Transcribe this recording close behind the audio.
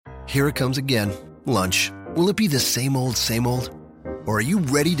Here it comes again. Lunch. Will it be the same old, same old? Or are you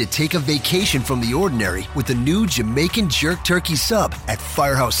ready to take a vacation from the ordinary with the new Jamaican Jerk Turkey Sub at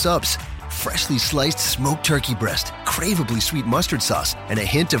Firehouse Subs? Freshly sliced smoked turkey breast, craveably sweet mustard sauce, and a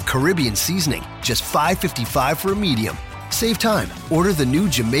hint of Caribbean seasoning. Just $5.55 for a medium. Save time. Order the new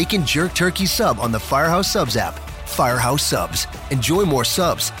Jamaican Jerk Turkey Sub on the Firehouse Subs app. Firehouse Subs. Enjoy more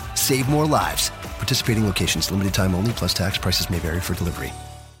subs. Save more lives. Participating locations. Limited time only, plus tax. Prices may vary for delivery.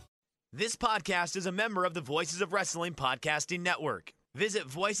 This podcast is a member of the Voices of Wrestling Podcasting Network. Visit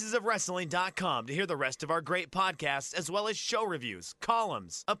voicesofwrestling.com to hear the rest of our great podcasts, as well as show reviews,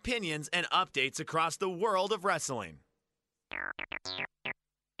 columns, opinions, and updates across the world of wrestling.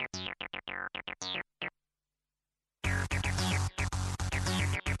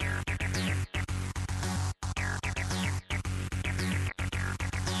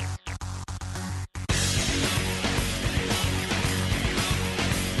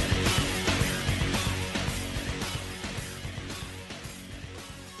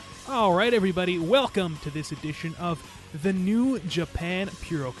 All right, everybody, welcome to this edition of the New Japan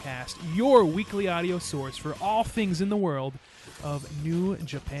Purocast, your weekly audio source for all things in the world of New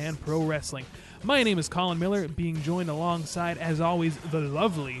Japan Pro Wrestling. My name is Colin Miller, being joined alongside, as always, the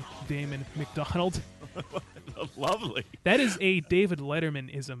lovely Damon McDonald. Lovely. That is a David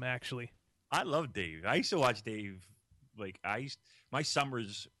Letterman-ism, actually. I love Dave. I used to watch Dave. My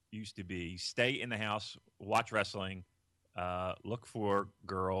summers used to be stay in the house, watch wrestling, look for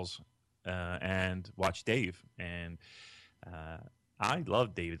girls, and watch Dave. And I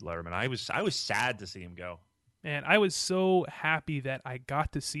love David Letterman. I was sad to see him go. And I was so happy that I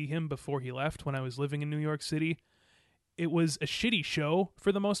got to see him before he left when I was living in New York City. It was a shitty show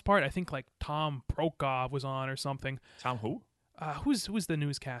for the most part. I think like Tom Brokaw was on or something. Tom who? Who's the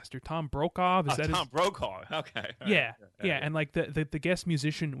newscaster? Tom Brokaw? Is that Tom Brokaw. Okay. Yeah. And like the guest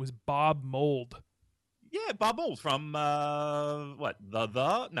musician was Bob Mould. Yeah, Bob Mould from what? No,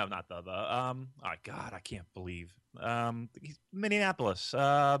 not the. Oh God, I can't believe. He's Minneapolis.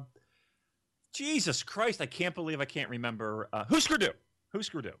 Jesus Christ, I can't believe I can't remember. Husker Du.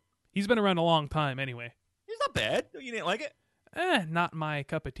 He's been around a long time, anyway. He's not bad. You didn't like it? Not my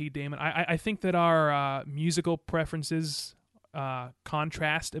cup of tea, Damon. I think that our musical preferences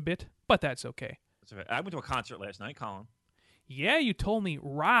contrast a bit, but that's okay. I went to a concert last night, Colin. Yeah, you told me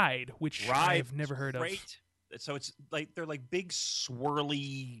Ride, which I've never heard of. So it's like they're like big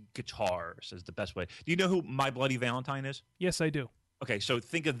swirly guitars is the best way. Do you know who My Bloody Valentine is? Yes, I do. Okay, so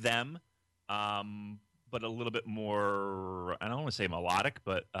think of them, but a little bit more, I don't want to say melodic,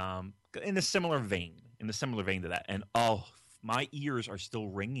 but in a similar vein to that. And oh, my ears are still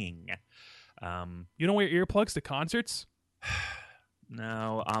ringing. You don't wear earplugs to concerts?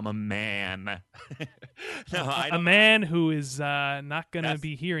 No, I'm a man. A man who is not going to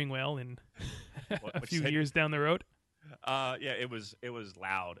be hearing well in a few years down the road. Yeah, it was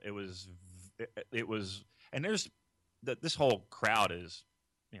loud. It was, and there's this whole crowd is,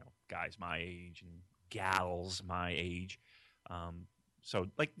 guys my age and gals my age. So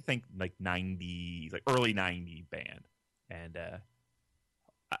like think like 90, like early 90 band, and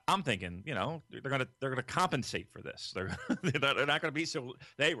I'm thinking, they're gonna compensate for this. They're not gonna be so.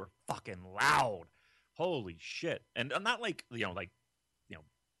 They were fucking loud, holy shit! And I'm not like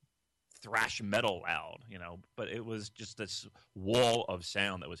thrash metal loud, but it was just this wall of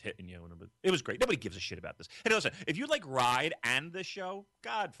sound that was hitting you, and it was great. Nobody gives a shit about this. And listen, if you like Ride and this show,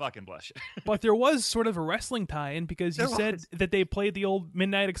 God fucking bless you. But there was sort of a wrestling tie-in because you said that they played the old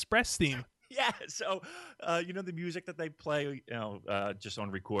Midnight Express theme. Yeah, so the music that they play, just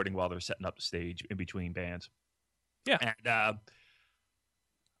on recording while they're setting up the stage in between bands. Yeah, and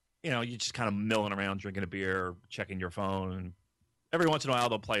you're just kind of milling around, drinking a beer, checking your phone, and every once in a while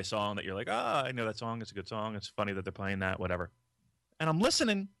they'll play a song that you're like, I know that song. It's a good song. It's funny that they're playing that, whatever. And I'm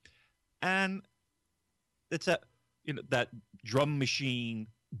listening, and it's that drum machine,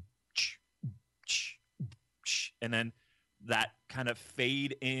 and then that kind of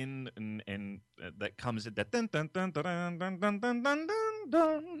fade in and that comes in that dun dun dun dun dun dun dun dun dun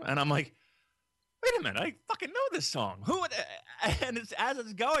dun, and I'm like, wait a minute, I fucking know this song. And it's as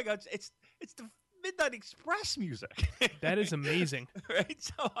it's going, it's the Midnight Express music. That is amazing, right?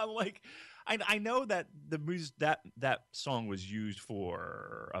 So I'm like, I know that the music that song was used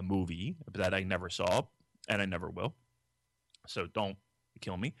for a movie that I never saw and I never will. So don't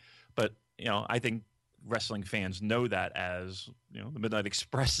kill me, but I think wrestling fans know that as the Midnight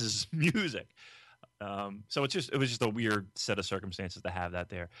Express's music. So it was just a weird set of circumstances to have that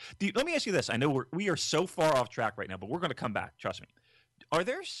there. Let me ask you this: I know we are so far off track right now, but we're going to come back. Trust me. Are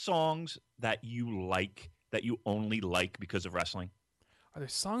there songs that you like that you only like because of wrestling? Are there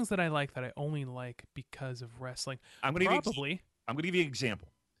songs that I like that I only like because of wrestling? I'm going to Probably. give you an example.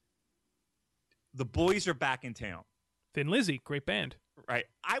 The Boys Are Back in Town. Thin Lizzy, great band. Right.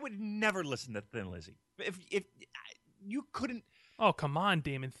 I would never listen to Thin Lizzy. If you couldn't. Oh, come on,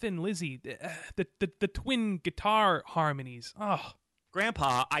 Damon. Thin Lizzy, the twin guitar harmonies. Oh,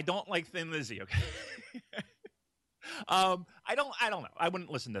 Grandpa, I don't like Thin Lizzy. Okay. I don't know. I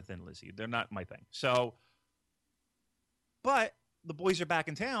wouldn't listen to Thin Lizzy. They're not my thing. So, but the Boys Are Back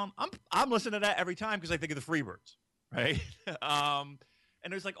in Town. I'm listening to that every time because I think of the Freebirds, right?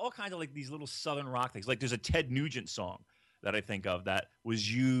 And there's like all kinds of like these little Southern rock things. Like there's a Ted Nugent song that I think of that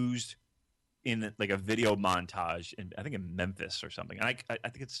was used in like a video montage in, I think, in Memphis or something. And I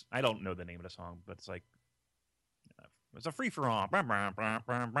think I don't know the name of the song, but it's like it's a free for all.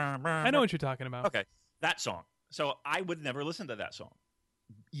 I know what you're talking about. Okay, that song. So I would never listen to that song.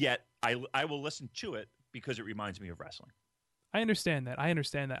 Yet I will listen to it because it reminds me of wrestling. I understand that. I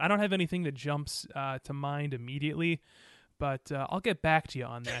don't have anything that jumps to mind immediately, but I'll get back to you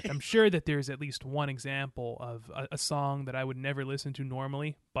on that. I'm sure that there's at least one example of a song that I would never listen to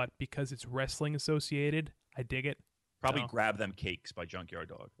normally, but because it's wrestling associated, I dig it. Probably Grab Them Cakes by Junkyard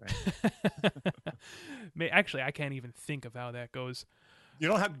Dog, right? Actually, I can't even think of how that goes. You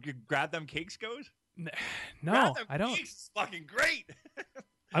don't have Grab Them Cakes goes? No, I don't. Cakes is fucking great.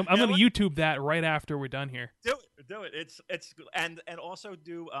 I'm going to YouTube that right after we're done here. Do it. It's and also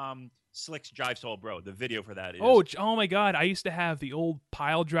do Slick's Jive Soul Bro. The video for that is oh my God! I used to have the old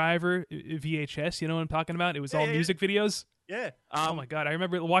Pile Driver VHS. You know what I'm talking about? It was all music videos. Yeah. Oh my God! I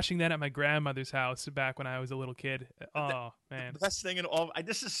remember watching that at my grandmother's house back when I was a little kid. Oh man! The best thing in all.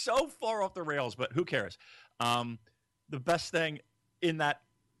 This is so far off the rails, but who cares? The best thing in that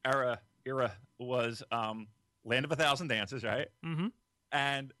era was Land of a Thousand Dances, right? Mm-hmm.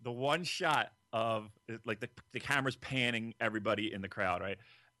 And the one shot of like the camera's panning everybody in the crowd, right?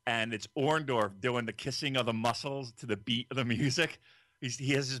 And it's Orndorff doing the kissing of the muscles to the beat of the music.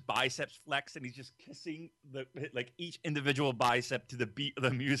 He has his biceps flexed and he's just kissing each individual bicep to the beat of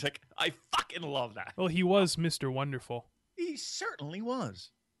the music. I fucking love that. Well, he was Mr. Wonderful. He certainly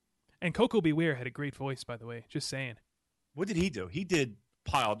was. And Coco Beware had a great voice, by the way. Just saying. What did he do? He did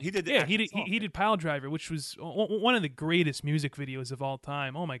he did Pile Driver, which was one of the greatest music videos of all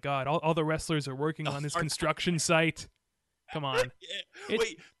time. Oh my God, all the wrestlers are working on this construction site. Come on. Yeah.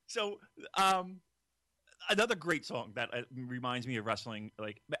 Wait, so another great song that reminds me of wrestling,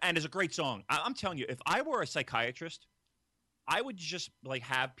 and is a great song. I'm telling you, if I were a psychiatrist, I would just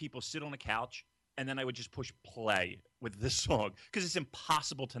have people sit on a couch and then I would just push play with this song because it's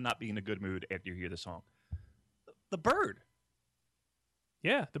impossible to not be in a good mood after you hear the song. The Bird.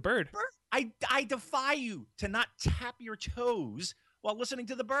 Yeah, the Bird. I defy you to not tap your toes while listening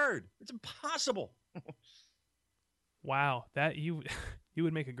to the Bird. It's impossible. Wow, that you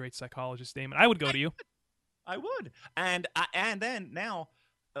would make a great psychologist, Damon. I would go to you. I would. And then now,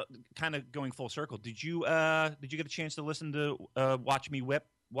 kind of going full circle. Did you get a chance to listen to Watch Me Whip,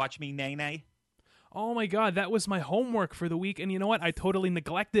 Watch Me Nay Nay? Oh my God, that was my homework for the week, and you know what? I totally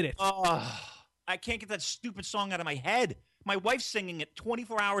neglected it. Oh, I can't get that stupid song out of my head. My wife's singing it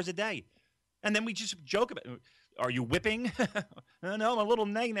 24 hours a day. And then we just joke about it. Are you whipping? No, I'm a little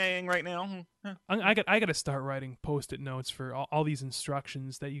nay-naying right now. I got to start writing Post-it notes for all these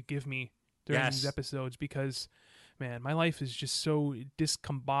instructions that you give me during these episodes because, man, my life is just so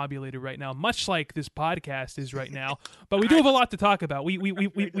discombobulated right now, much like this podcast is right now. But we do have a lot to talk about.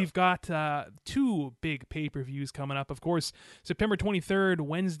 We've got two big pay-per-views coming up. Of course, September 23rd,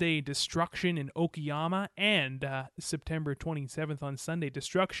 Wednesday, Destruction in Okayama, and September 27th on Sunday,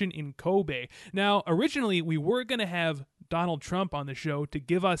 Destruction in Kobe. Now, originally, we were going to have Donald Trump on the show to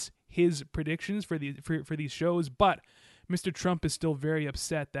give us his predictions for these shows, but Mr. Trump is still very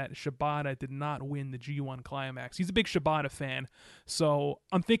upset that Shibata did not win the G1 Climax. He's a big Shibata fan, so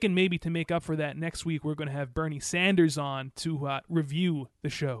I'm thinking maybe to make up for that, next week we're going to have Bernie Sanders on to review the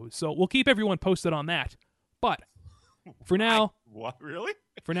shows. So we'll keep everyone posted on that. But for now... What, really?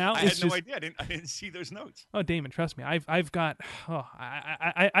 For now, I had no idea. I didn't see those notes. Oh, Damon, trust me. I've got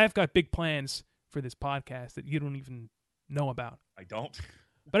big plans for this podcast that you don't even know about. I don't.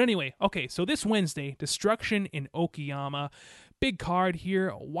 But anyway, okay, so this Wednesday, Destruction in Okayama. Big card here.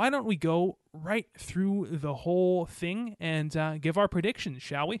 Why don't we go right through the whole thing and give our predictions,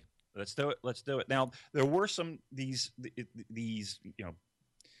 shall we? Let's do it. Now, there were some these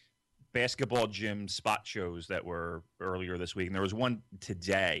basketball gym spot shows that were earlier this week, and there was one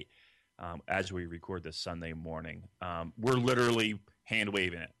today as we record this Sunday morning. We're literally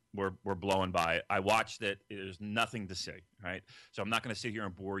hand-waving it. We're blowing by it. I watched it. There's nothing to say, right? So I'm not going to sit here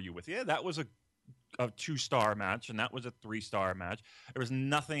and bore you with, that was a a 2-star match, and that was a 3-star match. There was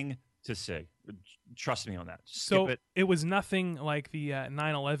nothing to say. Trust me on that. Skip it. It was nothing like the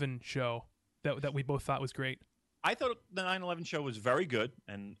 9/11 show that we both thought was great. I thought the 9/11 show was very good,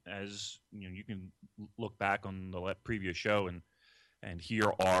 and as you can look back on the previous show and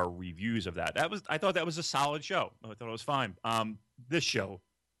hear our reviews of that. I thought that was a solid show. I thought it was fine. This show,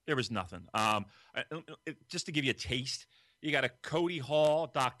 there was nothing. Just to give you a taste, you got a Cody Hall,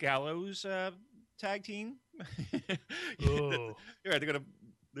 Doc Gallows tag team. They're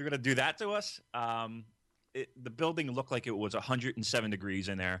gonna do that to us. The building looked like it was 107 degrees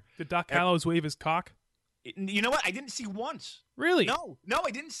in there. Did Doc Gallows wave his cock? You know what? I didn't see once. Really? No,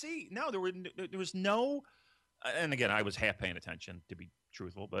 I didn't see. No, there was no. And again, I was half paying attention, to be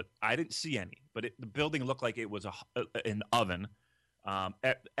truthful, but I didn't see any. But the building looked like it was an oven.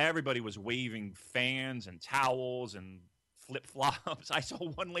 Everybody was waving fans and towels and flip flops. I saw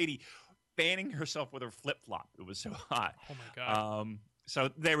one lady fanning herself with her flip flop. It was so hot. Oh my god. So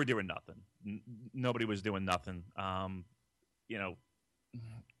they were doing nothing. Nobody was doing nothing.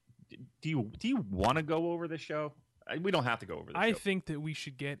 Do you want to go over the show? We don't have to go over the show. I think that we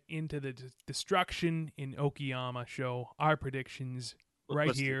should get into the destruction in Okayama show. Our predictions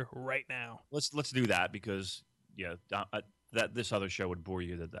right now. Let's do that because that this other show would bore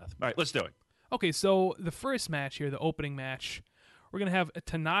you to death. All right, let's do it. Okay, so the first match here, the opening match, we're gonna have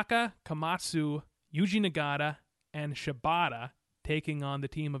Tanaka, Komatsu, Yuji Nagata, and Shibata taking on the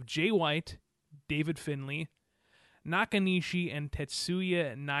team of Jay White, David Finlay, Nakanishi, and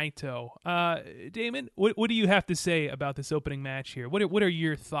Tetsuya Naito. Damon, what do you have to say about this opening match here? What are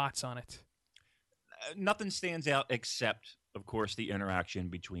your thoughts on it? Nothing stands out except, of course, the interaction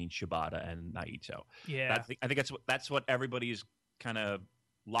between Shibata and Naito. Yeah, I think that's what everybody's kind of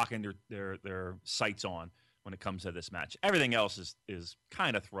locking their sights on when it comes to this match. Everything else is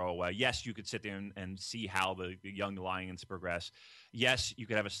kind of throwaway. Yes, you could sit there and see how the young Lions progress. Yes, you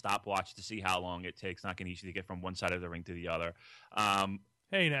could have a stopwatch to see how long it takes Nakanishi to get from one side of the ring to the other.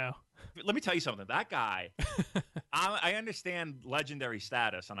 Hey, now. Let me tell you something. That guy, I understand legendary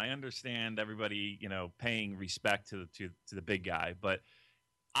status, and I understand everybody, paying respect to the big guy, but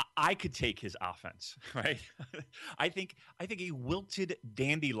I could take his offense, right? I think a wilted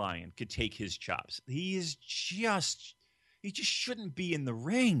dandelion could take his chops. He just shouldn't be in the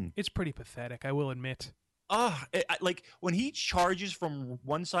ring. It's pretty pathetic, I will admit. Like when he charges from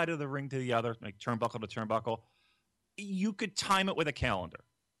one side of the ring to the other, like turnbuckle to turnbuckle, you could time it with a calendar.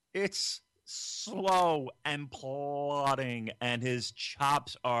 It's slow and plodding, and his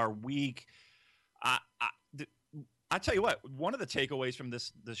chops are weak. I tell you what, one of the takeaways from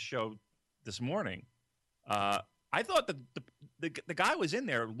this show this morning, I thought the guy was in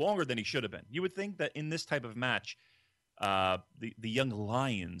there longer than he should have been. You would think that in this type of match, the young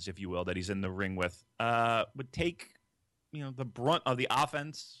Lions, if you will, that he's in the ring with, would take the brunt of the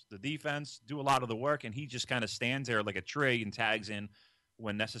offense, the defense, do a lot of the work, and he just kind of stands there like a tree and tags in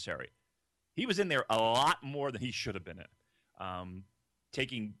when necessary. He was in there a lot more than he should have been in,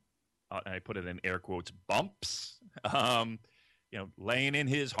 taking. And I put it in air quotes, bumps, laying in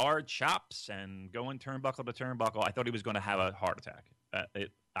his hard chops and going turnbuckle to turnbuckle. I thought he was going to have a heart attack.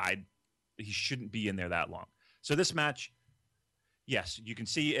 He shouldn't be in there that long. So this match, yes, you can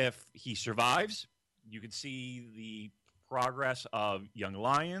see if he survives. You can see the progress of young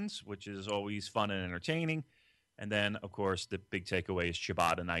Lions, which is always fun and entertaining. And then, of course, the big takeaway is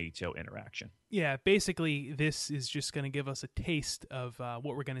Shibata-Naito interaction. Yeah, basically, this is just going to give us a taste of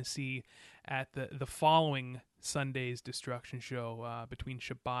what we're going to see at the following Sunday's Destruction show between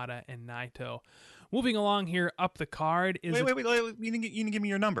Shibata and Naito. Moving along here up the card is... Wait. You didn't give me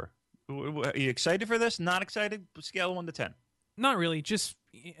your number. Are you excited for this? Not excited? Scale of 1 to 10. Not really. Just,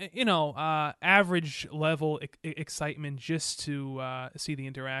 average level excitement just to see the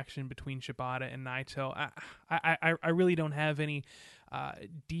interaction between Shibata and Naito. I really don't have any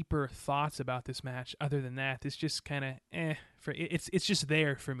deeper thoughts about this match other than that. It's just kind of it's just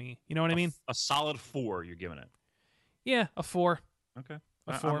there for me. You know what I mean? A solid 4 you're giving it. Yeah, a 4. Okay.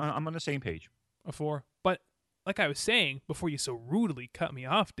 A 4. I'm on the same page. A 4. But like I was saying before you so rudely cut me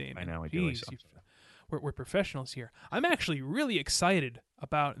off, Damon. I know. I do. We're professionals here. I'm actually really excited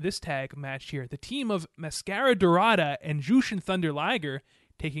about this tag match here. The team of Mascara Dorada and Jushin Thunder Liger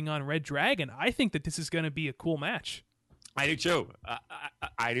taking on Red Dragon. I think that this is going to be a cool match. I do too.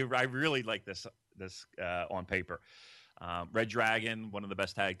 I really like this on paper. Red Dragon, one of the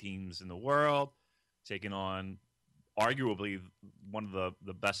best tag teams in the world, taking on arguably one of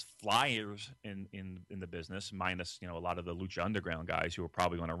the best flyers in the business, minus a lot of the Lucha Underground guys who are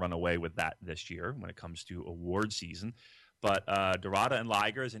probably going to run away with that this year when it comes to award season. But Dorada and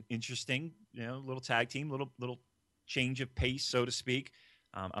Liger is an interesting, little tag team, little change of pace, so to speak.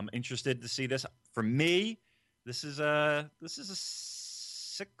 I'm interested to see this. For me, this is a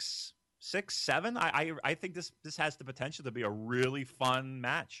 6, 7. I think this has the potential to be a really fun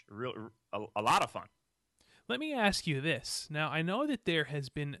match, a lot of fun. Let me ask you this. Now, I know that there has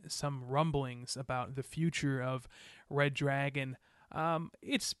been some rumblings about the future of Red Dragon.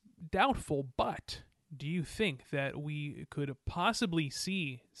 It's doubtful, but do you think that we could possibly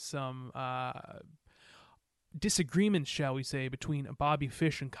see some disagreements, shall we say, between Bobby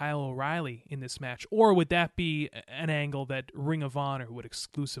Fish and Kyle O'Reilly in this match? Or would that be an angle that Ring of Honor would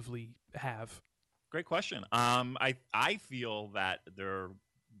exclusively have? Great question. I feel that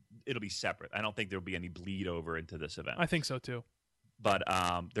it'll be separate. I don't think there'll be any bleed over into this event. I think so too. But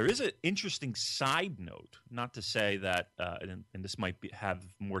there is an interesting side note, not to say that, and this might have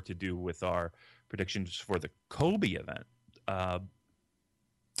more to do with our predictions for the Kobe event.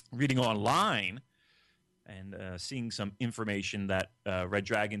 Reading online and seeing some information that Red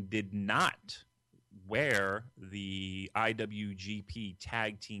Dragon did not wear the IWGP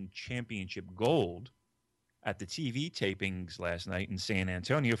Tag Team Championship Gold at the TV tapings last night in San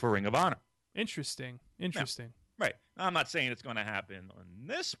Antonio for Ring of Honor. Interesting. Now, right. I'm not saying it's going to happen on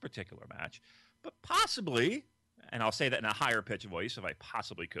this particular match, but possibly, and I'll say that in a higher pitch voice if I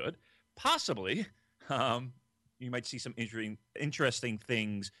possibly could, possibly, you might see some interesting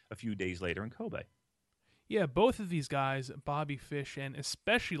things a few days later in Kobe. Yeah, both of these guys, Bobby Fish and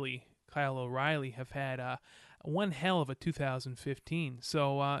especially Kyle O'Reilly, have had one hell of a 2015.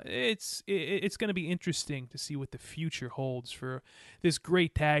 So it's going to be interesting to see what the future holds for this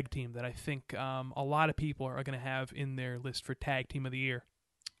great tag team that I think a lot of people are going to have in their list for Tag Team of the Year.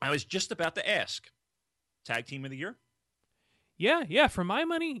 I was just about to ask, Tag Team of the Year? Yeah. For my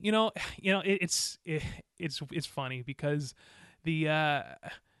money, it's funny because the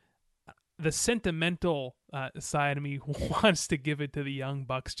sentimental side of me wants to give it to the Young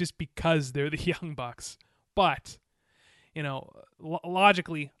Bucks just because they're the Young Bucks. But,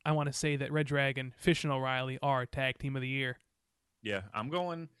 logically, I want to say that Red Dragon, Fish, and O'Reilly are Tag Team of the Year. Yeah, I'm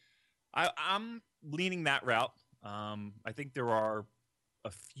leaning that route. I think there are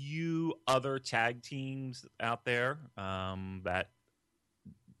a few other tag teams out there that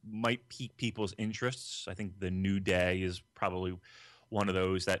might pique people's interests. I think the New Day is probably one of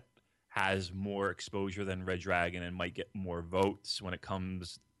those that has more exposure than Red Dragon and might get more votes when it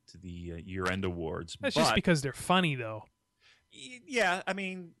comes to the year-end awards. That's just because they're funny, though. Yeah, I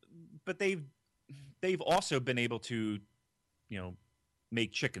mean, but they've also been able to,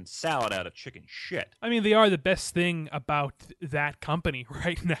 make chicken salad out of chicken shit. I mean, they are the best thing about that company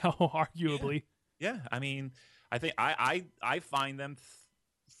right now, arguably. Yeah. I mean, I think I find them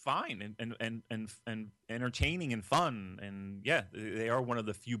fine and entertaining and fun, and yeah, they are one of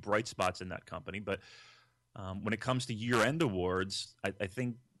the few bright spots in that company. But when it comes to year-end awards, I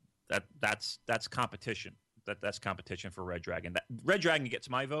think that's competition. That's competition for Red Dragon. Red Dragon gets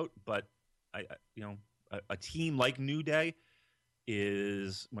my vote, but a team like New Day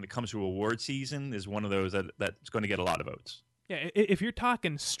is, when it comes to award season, is one of those that's going to get a lot of votes. Yeah, if you're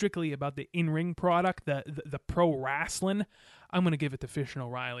talking strictly about the in-ring product, the pro wrestling, I'm going to give it to Fish and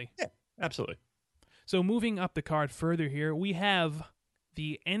O'Reilly. Yeah, absolutely. So moving up the card further here, we have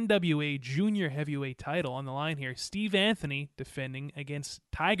the NWA Junior Heavyweight title on the line here. Steve Anthony defending against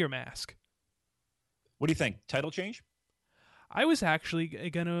Tiger Mask. What do you think? Title change? I was actually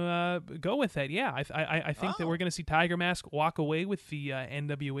going to go with that. Yeah, I think that we're going to see Tiger Mask walk away with the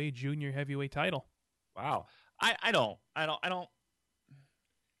NWA Junior Heavyweight title. Wow. I don't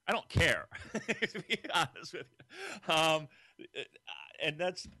care, to be honest with you. And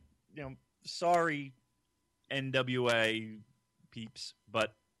that's, sorry, NWA peeps,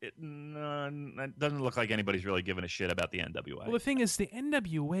 but it doesn't look like anybody's really giving a shit about the NWA. Well, the thing is, the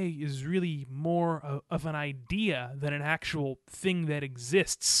NWA is really more of an idea than an actual thing that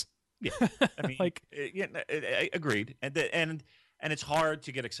exists. Yeah, I mean, agreed, and it's hard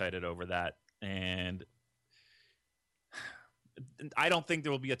to get excited over that, and I don't think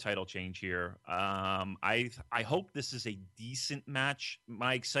there will be a title change here. I hope this is a decent match.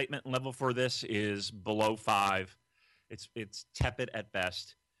 My excitement level for this is below 5. It's tepid at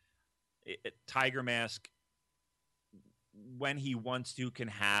best. Tiger Mask, when he wants to, can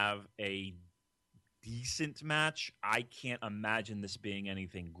have a decent match. I can't imagine this being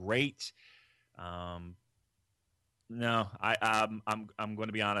anything great. No, I'm going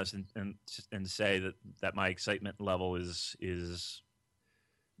to be honest and say that my excitement level is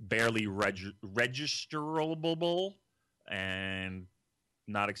barely registerable, and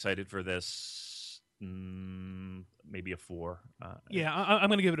not excited for this. maybe a 4. Yeah, I'm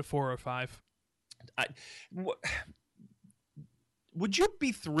going to give it a 4 or 5. Would you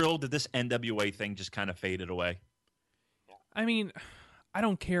be thrilled if this NWA thing just kind of faded away? I mean, I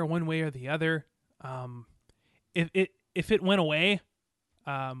don't care one way or the other. If it went away,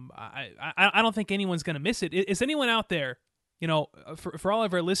 I don't think anyone's going to miss it. Is anyone out there, for all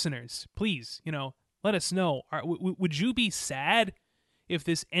of our listeners, please, let us know. Would you be sad if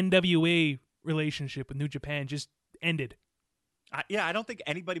this NWA relationship with New Japan just ended? I don't think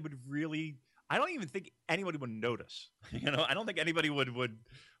anybody would really. I don't even think anybody would notice. I don't think anybody would.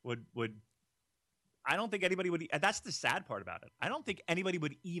 I don't think anybody would. That's the sad part about it. I don't think anybody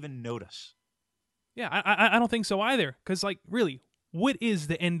would even notice. Yeah, I don't think so either. Because, really, what is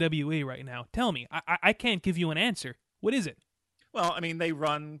the NWA right now? Tell me. I can't give you an answer. What is it? Well, I mean, they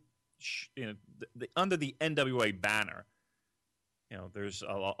run under the NWA banner. There's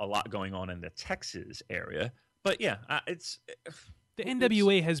a lot going on in the Texas area. But, yeah, it's... The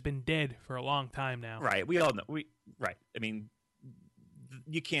NWA has been dead for a long time now. Right. We all know. Right. I mean,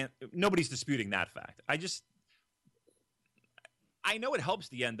 you can't... Nobody's disputing that fact. I know it helps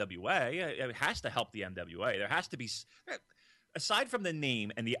the NWA. It has to help the NWA. There has to be... Aside from the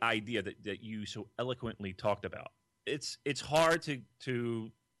name and the idea that you so eloquently talked about, it's hard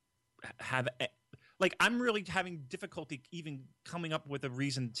to have... I'm really having difficulty even coming up with a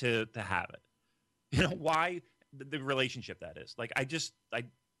reason to have it. Why the relationship that is.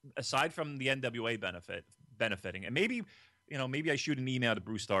 Aside from the NWA benefiting, and maybe I shoot an email to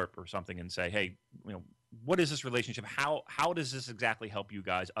Bruce Tharp or something and say, hey, what is this relationship? How does this exactly help you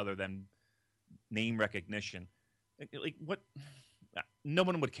guys other than name recognition? What? No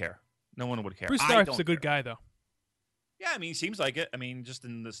one would care. No one would care. Bruce Tharp's a good guy, though. Yeah, I mean, he seems like it. I mean, just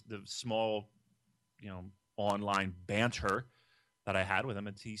in the small, online banter that I had with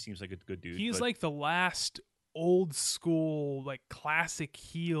him, he seems like a good dude. He's like the last old school, classic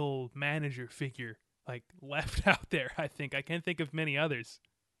heel manager figure, left out there. I think I can't think of many others.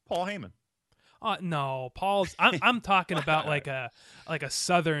 Paul Heyman. No, Paul's. I'm talking about like a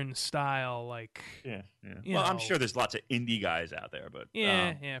Southern style, yeah. Well, I'm sure there's lots of indie guys out there, but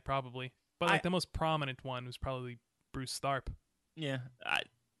yeah, probably. But the most prominent one was probably Bruce Tharp. Yeah,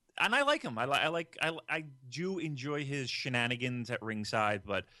 and I like him. I do enjoy his shenanigans at ringside,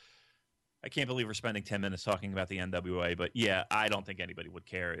 but I can't believe we're spending 10 minutes talking about the NWA. But yeah, I don't think anybody would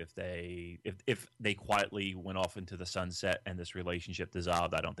care if they quietly went off into the sunset and this relationship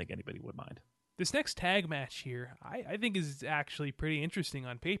dissolved. I don't think anybody would mind. This next tag match here, I think is actually pretty interesting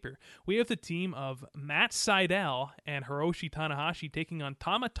on paper. We have the team of Matt Sydal and Hiroshi Tanahashi taking on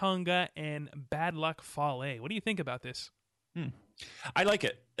Tama Tonga and Bad Luck Fale. What do you think about this? I like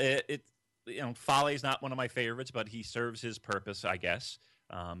it. Fale is not one of my favorites, but he serves his purpose, I guess,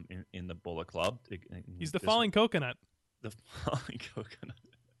 in the Bullet Club. He's the falling coconut. The falling coconut.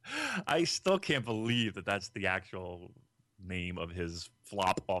 I still can't believe that that's the actual name of his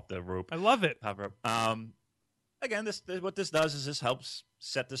flop off the rope. I love it. Again, what this does is this helps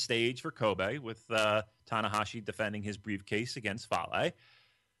set the stage for Kobe with Tanahashi defending his briefcase against Fale.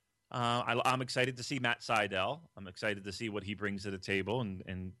 I'm excited to see Matt Sydal. I'm excited to see what he brings to the table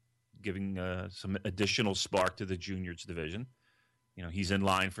and giving some additional spark to the juniors division. He's in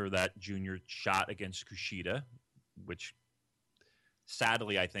line for that junior shot against Kushida, which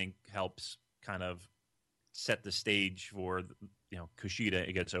sadly I think helps kind of set the stage for Kushida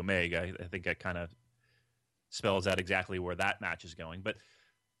against Omega. I think that kind of spells out exactly where that match is going. But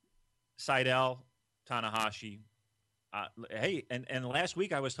Sydal, Tanahashi, hey, and last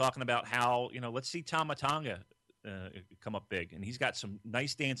week I was talking about how let's see Tama Tonga come up big, and he's got some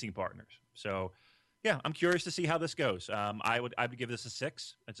nice dancing partners. So yeah, I'm curious to see how this goes. I would give this a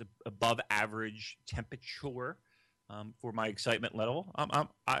 6. It's above average temperature for my excitement level.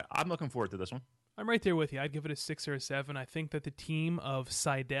 I'm looking forward to this one. I'm right there with you. I'd give it a 6 or a 7. I think that the team of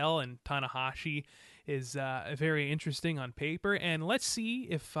Sydal and Tanahashi is very interesting on paper, and let's see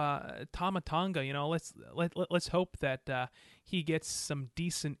if Tama Tonga, let's hope that he gets some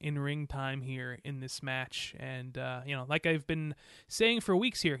decent in-ring time here in this match. And like I've been saying for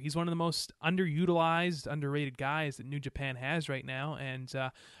weeks here, he's one of the most underutilized, underrated guys that New Japan has right now, and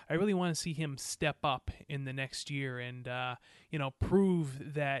I really want to see him step up in the next year and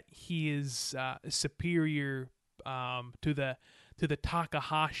prove that he is superior to the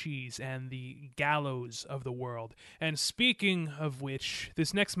Takahashis and the Gallows of the world. And speaking of which,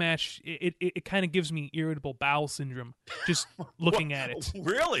 this next match, it kind of gives me irritable bowel syndrome just looking at it.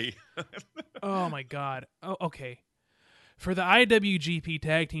 Really? Oh my God. Oh, okay. For the IWGP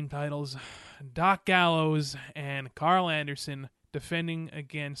Tag Team titles, Doc Gallows and Carl Anderson defending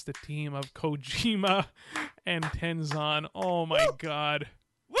against the team of Kojima and Tenzan. Oh my God.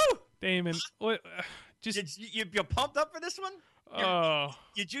 Woo! Damon, what? You're pumped up for this one?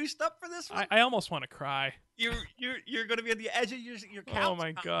 You juiced up for this one? I almost want to cry. You're going to be on the edge of your couch. Oh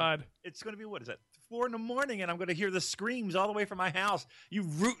my God! It's going to be, what is that? 4 a.m, and I'm going to hear the screams all the way from my house. You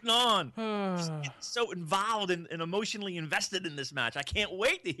rooting on, just getting so involved and emotionally invested in this match. I can't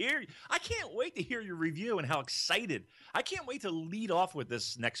wait to hear your review and how excited. I can't wait to lead off with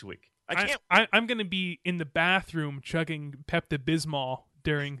this next week. I'm going to be in the bathroom chugging Pepto-Bismol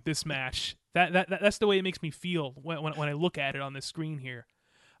during this match. That's the way it makes me feel when I look at it on the screen here.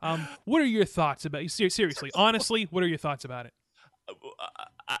 What are your thoughts about it? Seriously, honestly, what are your thoughts about it?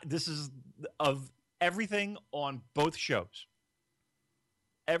 This is of everything on both shows.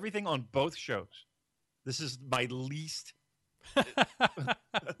 Everything on both shows. This is my least, the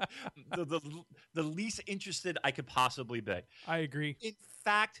least interested I could possibly be. I agree. In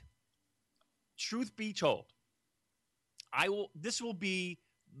fact, truth be told, this will be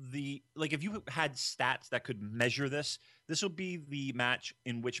if you had stats that could measure this will be the match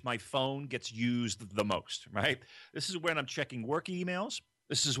in which my phone gets used the most, right? This is when I'm checking work emails.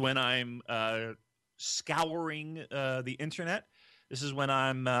 This is when I'm scouring the internet. This is when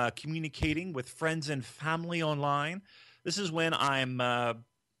I'm communicating with friends and family online. This is when I'm,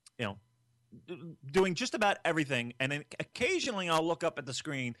 doing just about everything. And then occasionally I'll look up at the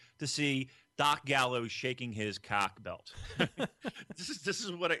screen to see Doc Gallows shaking his cock belt. This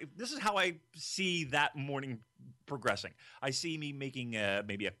is how I see that morning progressing. I see me making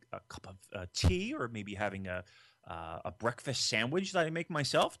maybe a cup of tea, or maybe having a breakfast sandwich that I make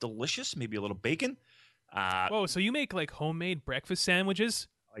myself, delicious, maybe a little bacon. Whoa! So you make like homemade breakfast sandwiches?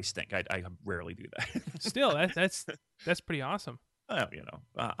 I stink. I rarely do that. Still, that's pretty awesome.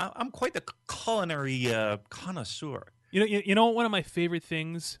 I'm quite the culinary connoisseur. You know, one of my favorite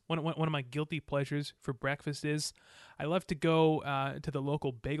things, one of my guilty pleasures for breakfast is I love to go to the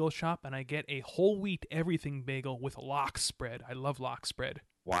local bagel shop and I get a whole wheat everything bagel with lox spread. I love lox spread.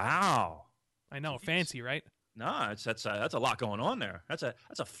 Wow. I know, fancy, right? No, that's a lot going on there. That's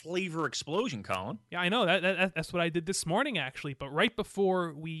a flavor explosion, Colin. Yeah, I know. That's what I did this morning, actually. But right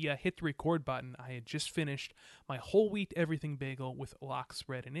before we hit the record button, I had just finished my whole wheat everything bagel with lox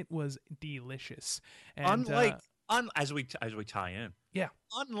spread, and it was delicious. And, as we tie in, yeah.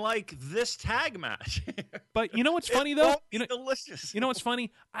 Unlike this tag match, but you know what's funny though? Delicious. You know what's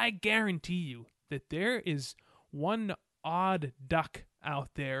funny? I guarantee you that there is one odd duck out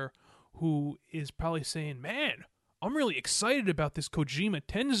there who is probably saying, "Man, I'm really excited about this Kojima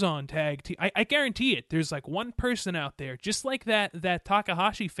Tenzan tag team." I guarantee it. There's like one person out there, just like that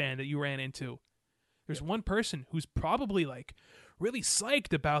Takahashi fan that you ran into. There's one person who's probably like really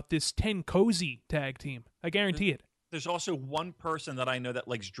psyched about this Ten Cozy tag team. I guarantee it. There's also one person that I know that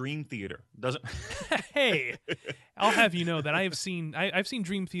likes Dream Theater. Doesn't? Hey, I'll have you know that I've seen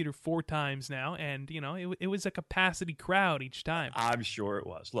Dream Theater 4 times now, and it was a capacity crowd each time. I'm sure it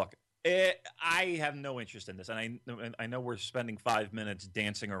was. Look, I have no interest in this, and I know we're spending 5 minutes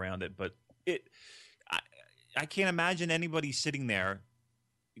dancing around it, but I can't imagine anybody sitting there,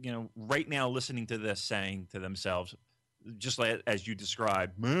 right now listening to this saying to themselves, just like as you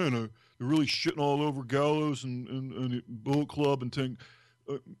described, "Man, they're really shitting all over Gallows and Bullet Club and Tank.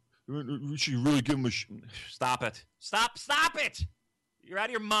 We should really give them a Stop it! Stop it! You're out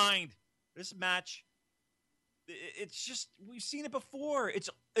of your mind. This match, it's just, we've seen it before. It's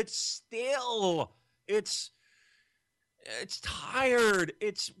stale. It's tired.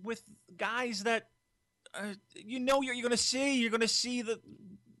 It's with guys that you're going to see. You're going to see the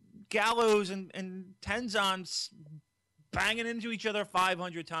Gallows and Tenzan banging into each other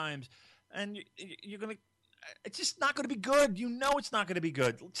 500 times, and you're going to. It's just not going to be good. It's not going to be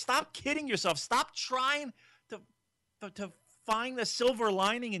good. Stop kidding yourself. Stop trying to find the silver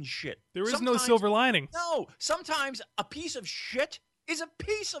lining in shit. There is no silver lining. No. Sometimes a piece of shit is a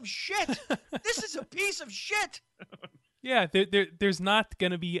piece of shit. This is a piece of shit. Yeah, there's not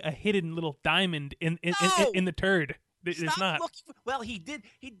going to be a hidden little diamond in the turd. There's not. Well, he did.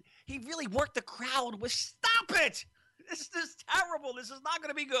 He really worked the crowd with. Stop it. This is terrible. This is not going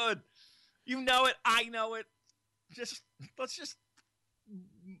to be good. You know it. I know it. Let's just.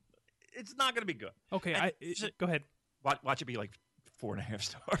 It's not going to be good. Okay, go ahead. Watch it be like 4.5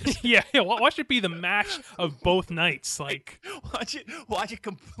 stars. Yeah. Watch it be the match of both nights. Like watch it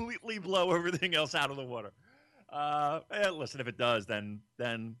completely blow everything else out of the water. Listen, if it does, then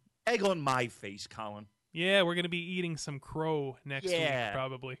egg on my face, Colin. Yeah, we're going to be eating some crow next week,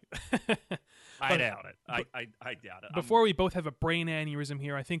 probably. I doubt it. I doubt it. Before we both have a brain aneurysm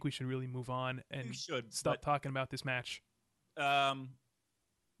here, I think we should really move on and stop talking about this match. All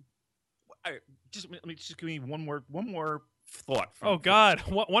right, just give me one more thought. Oh God,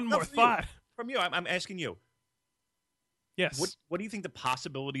 one more thought. From you. I'm asking you. Yes. What do you think the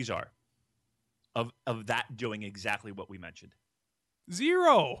possibilities are of that doing exactly what we mentioned?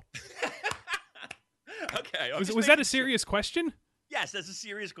 0. Okay. Was that a serious question? Yes, that's a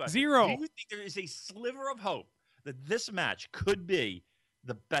serious question. 0. Do you think there is a sliver of hope that this match could be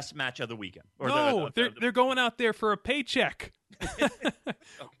the best match of the weekend? Or no, they're going out there for a paycheck.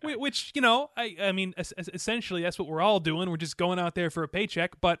 Okay. Which, you know, I mean, essentially that's what we're all doing. We're just going out there for a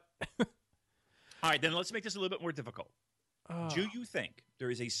paycheck, but... All right, then let's make this a little bit more difficult. Do you think there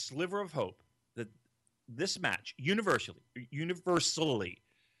is a sliver of hope that this match, universally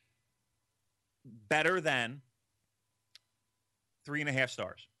better than 3.5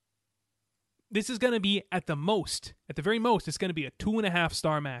 stars? This is going to be at the very most, it's going to be a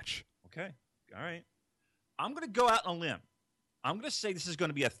 2.5-star match. Okay. All right. I'm going to go out on a limb. I'm going to say this is going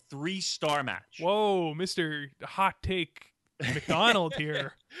to be a 3-star match. Whoa, Mr. Hot Take McDonald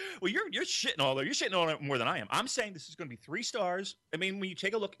here. Well, you're shitting all over. You're shitting all over more than I am. I'm saying this is going to be 3 stars. I mean, when you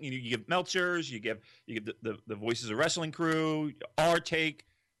take a look, you give Meltzer's, you give the Voices of Wrestling crew, our take.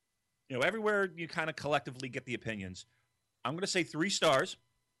 You know, everywhere you kind of collectively get the opinions. I'm going to say 3 stars.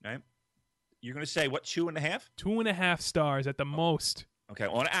 Right? You're going to say what? 2.5? 2.5 stars at the most. Okay,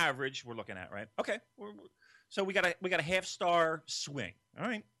 on average, we're looking at, right? Okay, so we got a 0.5-star swing. All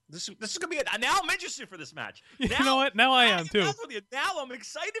right. This is gonna be it. Now I'm interested for this match. You know what? Now I am too. Now I'm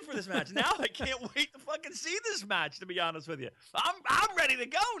excited for this match. Now I can't wait to fucking see this match. To be honest with you, I'm ready to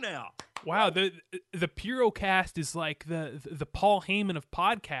go now. Wow, the Purocast is like the Paul Heyman of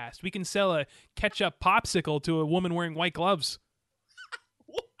podcast. We can sell a ketchup popsicle to a woman wearing white gloves.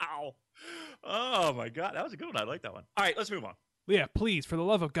 Wow. Oh my God, that was a good one. I like that one. All right, let's move on. Yeah, please, for the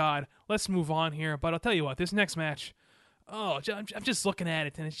love of God, let's move on here. But I'll tell you what, this next match. Oh, I'm just looking at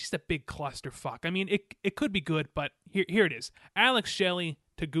it, and it's just a big clusterfuck. I mean, it could be good, but here it is. Alex Shelley,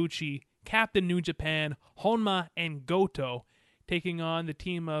 Taguchi, Captain New Japan, Honma, and Goto taking on the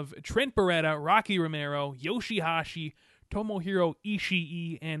team of Trent Beretta, Rocky Romero, Yoshihashi, Tomohiro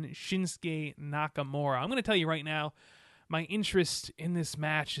Ishii, and Shinsuke Nakamura. I'm going to tell you right now, my interest in this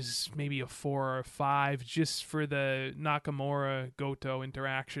match is maybe a 4 or 5 just for the Nakamura-Goto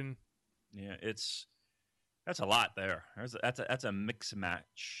interaction. Yeah, that's a lot there. That's a mix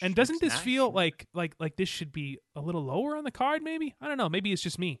match. And doesn't this feel like this should be a little lower on the card? Maybe, I don't know. Maybe it's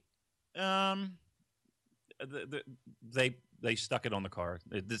just me. They stuck it on the card.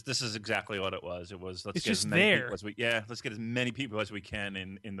 This is exactly what it was. It was let's it's get just as many there. people as we let's get as many people as we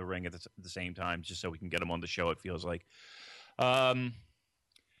can in the ring at the same time, just so we can get them on the show. It feels like,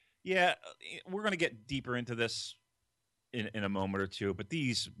 yeah, we're gonna get deeper into this in a moment or two, but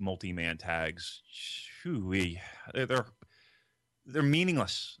these multi-man tags, they're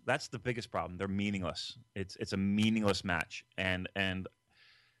meaningless. That's the biggest problem. They're meaningless. It's a meaningless match, and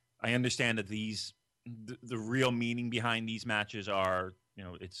I understand that the real meaning behind these matches are, you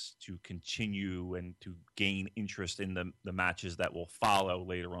know, it's to continue and to gain interest in the matches that will follow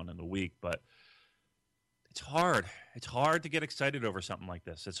later on in the week. But it's hard. It's hard to get excited over something like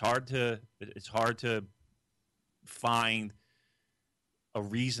this. It's hard to find a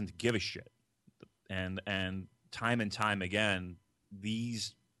reason to give a shit. And time again,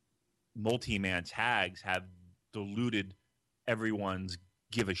 these multi-man tags have diluted everyone's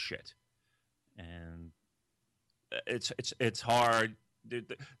give a shit. And it's hard.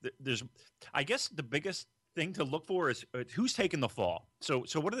 There's, I guess the biggest thing to look for is who's taking the fall. So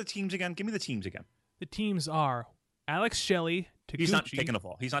what are the teams again? Give me the teams again. The teams are Alex Shelley, Taguchi. He's not taking a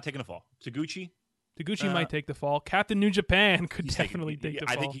fall. Taguchi might take the fall. Captain New Japan could definitely take the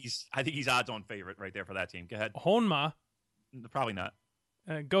fall. I think he's odds-on favorite right there for that team. Go ahead. Honma. Probably not.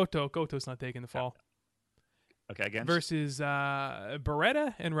 Goto's not taking the fall. Okay, again. Versus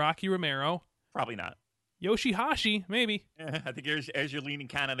Beretta and Rocky Romero. Probably not. Yoshihashi, maybe. I think there's your leading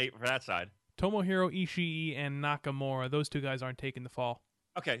candidate for that side. Tomohiro Ishii and Nakamura. Those two guys aren't taking the fall.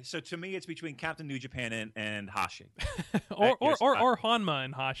 Okay, so to me, it's between Captain New Japan and Hashi, or Honma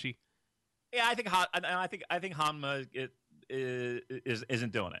and Hashi. Yeah, I think Honma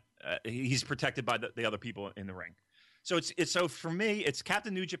isn't doing it. He's protected by the other people in the ring. So so for me, it's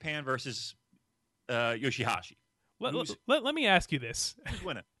Captain New Japan versus Yoshihashi. Let me ask you this: who's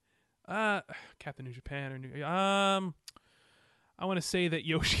winning? Captain New Japan or I want to say that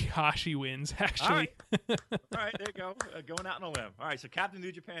Yoshihashi wins, actually. All right, there you go. Going out on a limb. All right, so Captain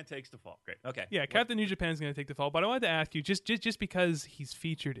New Japan takes the fall. Great. Okay. Yeah, Captain New Japan is going to take the fall. But I wanted to ask you, just because he's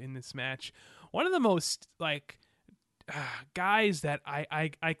featured in this match, one of the most, guys that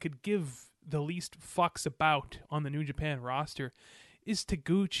I could give the least fucks about on the New Japan roster is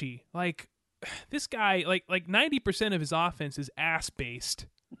Taguchi. Like, this guy, like 90% of his offense is ass based.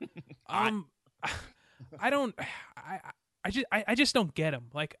 I just don't get him.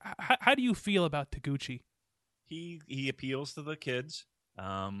 Like, how do you feel about Taguchi? He appeals to the kids.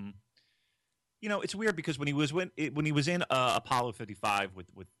 It's weird because when he was in Apollo 55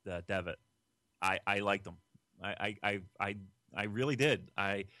 with Devitt, I liked him. I really did.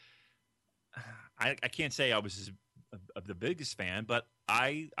 I can't say I was the biggest fan, but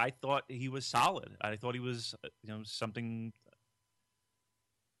I thought he was solid. I thought he was something.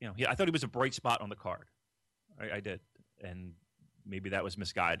 I thought he was a bright spot on the card. I did, and maybe that was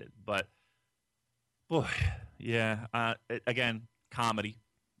misguided. But boy, yeah. Again, comedy,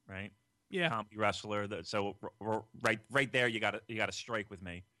 right? Yeah, comedy wrestler. So right there, you got to strike with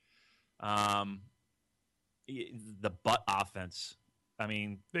me. The butt offense. I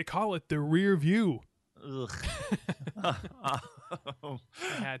mean, they call it the rear view. Ugh. I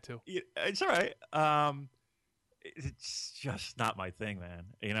had to. It's all right. It's just not my thing, man.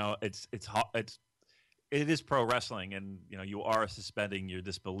 It is pro wrestling, and you are suspending your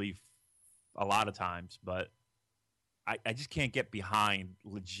disbelief a lot of times, but I just can't get behind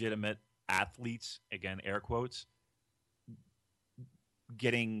legitimate athletes, again, air quotes,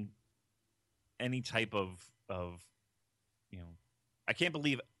 getting any type of I can't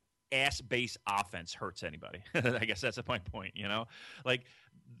believe ass-based offense hurts anybody. I guess that's my point. Like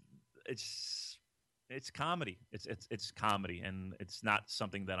it's comedy. It's comedy, and it's not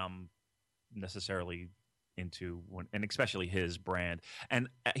something that I'm necessarily into, and especially his brand. And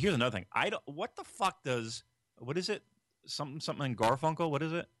here's another thing. What the fuck what is it? Something in Garfunkel? What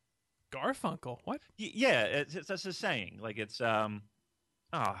is it? Garfunkel? What? Yeah, that's a saying. Like it's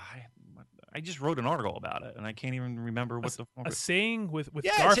I just wrote an article about it, and I can't even remember what a saying with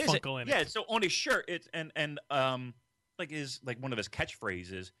Garfunkel in it. Yeah, so on his shirt, it's and like one of his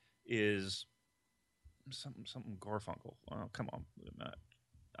catchphrases is something Garfunkel. Oh, come on,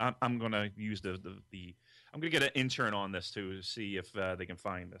 I'm gonna use I'm gonna get an intern on this to see if they can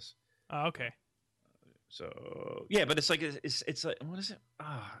find this. Oh, okay. So yeah, but it's like what is it?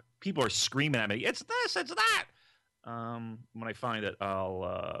 People are screaming at me. It's this. It's that. When I find it,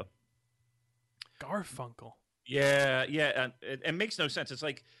 I'll. Garfunkel. Yeah, and it makes no sense. It's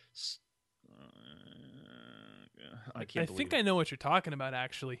like I think I know what you're talking about,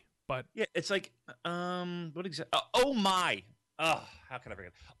 actually. But yeah, it's like what exactly? Oh my! Oh, how can I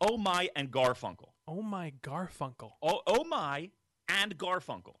forget? Oh my and Garfunkel. Oh my Garfunkel. Oh my and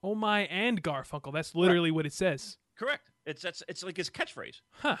Garfunkel. Oh my and Garfunkel. That's literally what it says. Correct. It's like his catchphrase.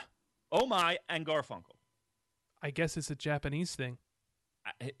 Huh. Oh my and Garfunkel. I guess it's a Japanese thing.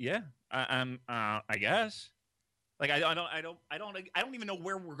 Yeah, I guess. Like I don't even know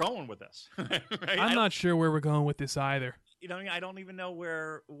where we're going with this. Right? I'm not sure where we're going with this either. I don't even know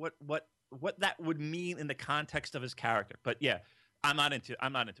what that would mean in the context of his character. But yeah, I'm not into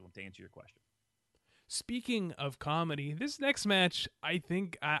him, to answer your question. Speaking of comedy, this next match, I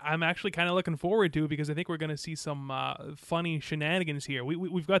think I'm actually kind of looking forward to, because I think we're going to see some funny shenanigans here.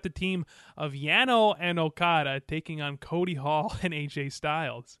 We've got the team of Yano and Okada taking on Cody Hall and AJ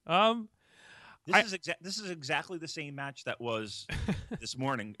Styles. This is exactly the same match that was this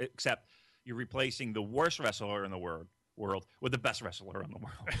morning, except you're replacing the worst wrestler in the world with the best wrestler in the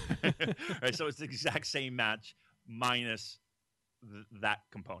world. Right, so it's the exact same match minus that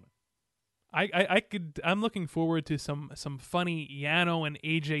component. I'm looking forward to some funny Yano and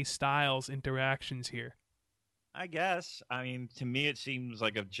AJ Styles interactions here. I guess. I mean, to me, it seems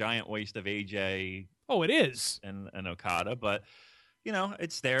like a giant waste of AJ. Oh, it is. And Okada, but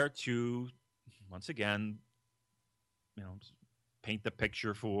it's there to once again, paint the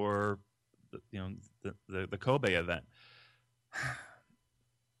picture for the Kobe event.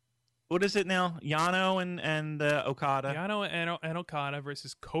 What is it now? Yano and Okada. Yano and Okada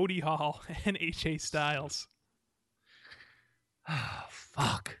versus Cody Hall and AJ Styles. Oh,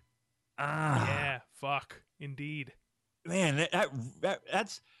 fuck. Yeah, fuck. Indeed. Man, that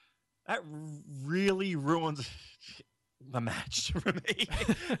really ruins the match for me.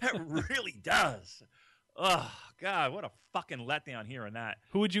 That really does. Oh, God, what a fucking letdown hearing that.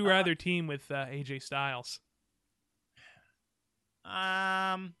 Who would you rather team with AJ Styles?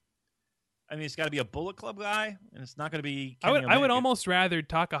 I mean, it's got to be a Bullet Club guy, and it's not going to be. I would almost rather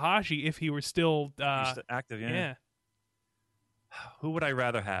Takahashi if he were still active. Yeah. Who would I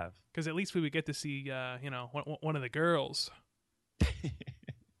rather have? Because at least we would get to see, one of the girls.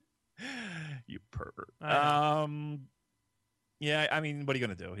 You pervert. Yeah, I mean, what are you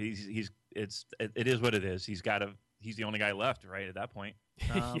going to do? It is what it is. He's got to he's the only guy left, right, at that point.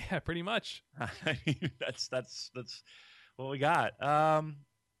 Yeah, pretty much. That's what we got.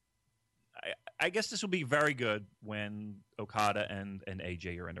 I guess this will be very good when Okada and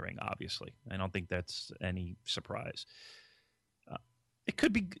AJ are in the ring. Obviously, I don't think that's any surprise. It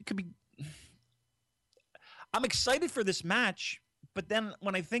could be. I'm excited for this match, but then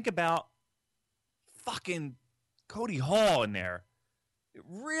when I think about fucking Cody Hall in there, it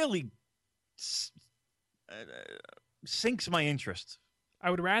really sinks my interest. I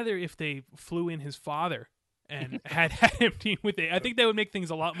would rather if they flew in his father and had him team with it. I think that would make things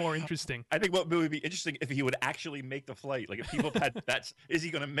a lot more interesting. I think what would be interesting if he would actually make the flight. Like if people had bets, is he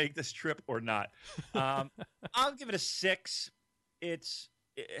going to make this trip or not? I'll give it a 6. It's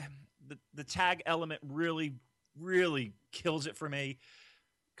the tag element really kills it for me.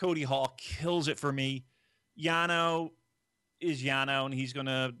 Cody Hall kills it for me. Yano is Yano, and he's going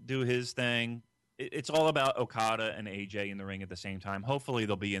to do his thing. It's all about Okada and AJ in the ring at the same time. Hopefully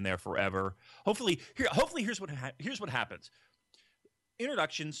they'll be in there forever. Hopefully here's what happens.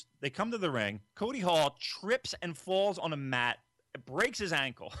 Introductions, they come to the ring. Cody Hall trips and falls on a mat, breaks his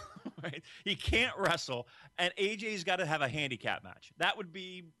ankle. Right? He can't wrestle, and AJ's got to have a handicap match. That would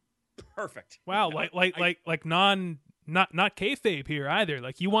be perfect. Wow, not kayfabe here either.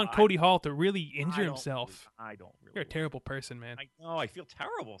 Like you want Cody Hall to really injure himself. I don't really. You're a terrible person, man. I know. I feel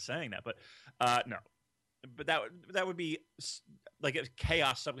terrible saying that, but no. But that would be like if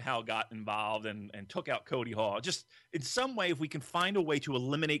chaos somehow got involved and took out Cody Hall. Just in some way, if we can find a way to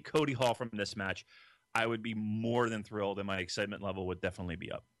eliminate Cody Hall from this match, I would be more than thrilled, and my excitement level would definitely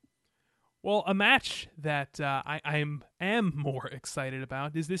be up. Well, a match that I am more excited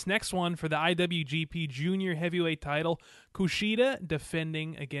about is this next one for the IWGP Junior Heavyweight title. Kushida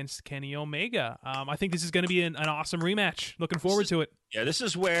defending against Kenny Omega. I think this is going to be an awesome rematch. Looking forward to it. Yeah, this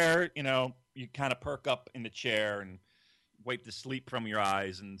is where, you kind of perk up in the chair and wipe the sleep from your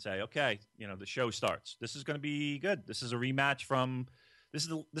eyes and say, okay, the show starts. This is going to be good. This is a rematch from this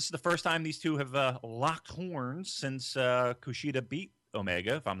is the first time these two have locked horns since Kushida beat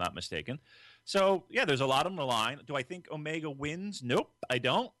Omega, if I'm not mistaken. So, yeah, there's a lot on the line. Do I think Omega wins? Nope, I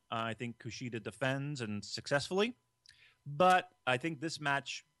don't. I think Kushida defends and successfully. But I think this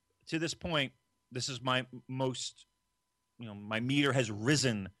match, to this point, this is my most, my meter has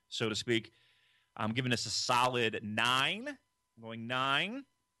risen, so to speak. I'm giving this a solid 9. I'm going 9.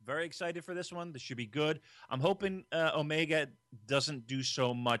 Very excited for this one. This should be good. I'm hoping Omega doesn't do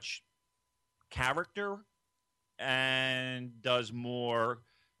so much character and does more,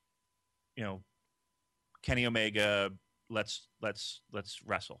 Kenny Omega, let's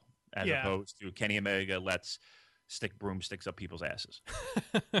wrestle, as opposed to Kenny Omega, let's stick broomsticks up people's asses.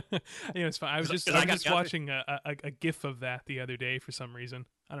 It's fun. I was just watching a GIF of that the other day for some reason.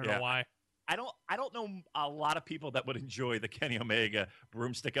 I don't know why. I don't know a lot of people that would enjoy the Kenny Omega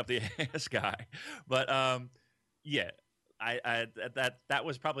broomstick up the ass guy, but that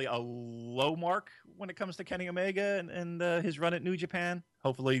was probably a low mark when it comes to Kenny Omega and his run at New Japan.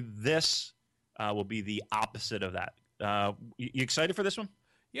 Hopefully this will be the opposite of that. You excited for this one?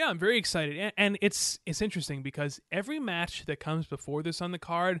 Yeah, I'm very excited, and it's interesting because every match that comes before this on the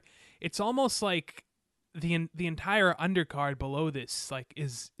card, it's almost like the entire undercard below this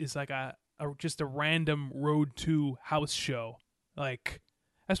is like just a random Road to house show. Like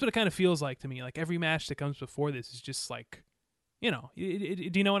that's what it kind of feels like to me. Like every match that comes before this is just like. Do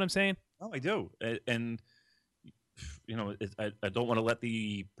you know what I'm saying? Oh, I do. And, I don't want to let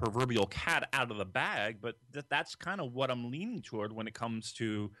the proverbial cat out of the bag, but that's kind of what I'm leaning toward when it comes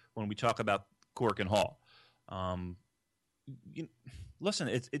to when we talk about Cork and Hall.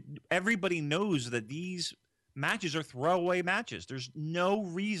 Listen, everybody knows that these matches are throwaway matches. There's no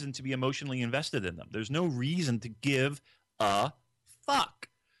reason to be emotionally invested in them. There's no reason to give a fuck,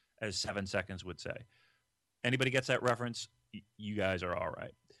 as 7 Seconds would say. Anybody gets that reference? You guys are all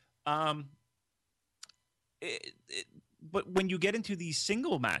right. But when you get into these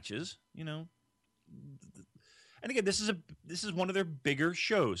single matches, and again, this is one of their bigger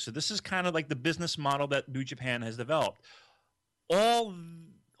shows. So this is kind of like the business model that New Japan has developed. All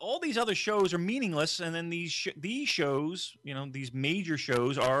these other shows are meaningless, and then these shows, these major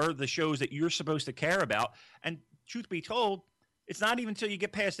shows are the shows that you're supposed to care about. And truth be told, it's not even until you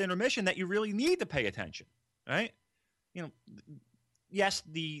get past intermission that you really need to pay attention, right? Yes,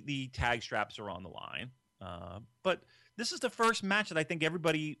 the tag straps are on the line, but this is the first match that I think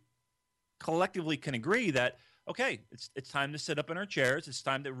everybody collectively can agree that, okay, it's time to sit up in our chairs. It's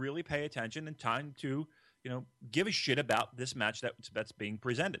time to really pay attention and time to, give a shit about this match that's being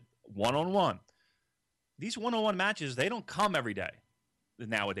presented one-on-one. These one-on-one matches, they don't come every day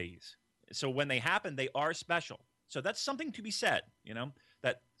nowadays. So when they happen, they are special. So that's something to be said,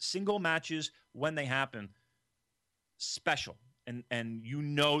 that single matches, when they happen, special. And you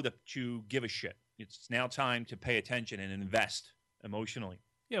know that you give a shit. It's now time to pay attention and invest emotionally.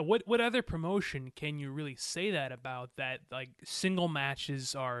 Yeah, what other promotion can you really say that about? That like single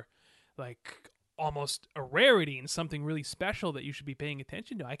matches are like almost a rarity and something really special that you should be paying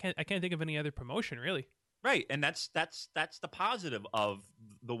attention to. I can't think of any other promotion really. Right, and that's the positive of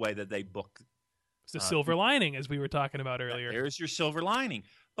the way that they book. It's the silver lining, as we were talking about earlier. There's your silver lining.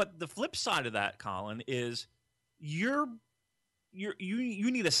 But the flip side of that, Colin, is you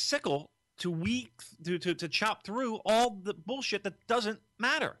need a sickle to chop through all the bullshit that doesn't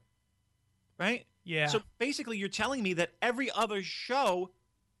matter, right? Yeah. So basically, you're telling me that every other show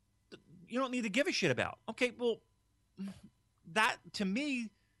you don't need to give a shit about. Okay, well, that to me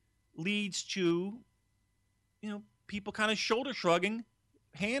leads to people kind of shoulder shrugging,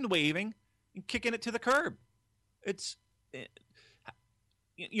 hand waving, and kicking it to the curb. It's if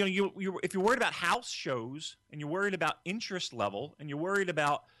you're worried about house shows and you're worried about interest level and you're worried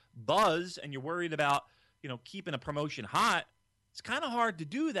about buzz and you're worried about keeping a promotion hot, it's kind of hard to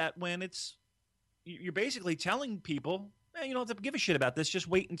do that when you're basically telling people, you don't have to give a shit about this. Just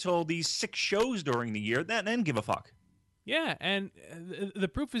wait until these 6 shows during the year, then give a fuck. Yeah, and the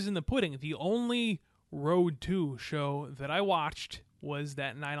proof is in the pudding. The only Road 2 show that I watched was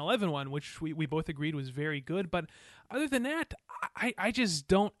that 9/11 one, which we both agreed was very good. But other than that, I just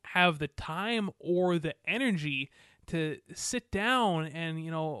don't have the time or the energy to sit down and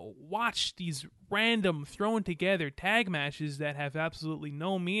watch these random thrown together tag matches that have absolutely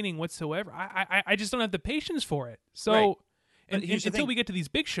no meaning whatsoever. I just don't have the patience for it. So, right. and until we get to these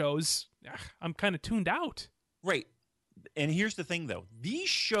big shows, I'm kind of tuned out. Right. And here's the thing, though: these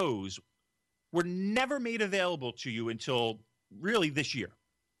shows were never made available to you until really this year.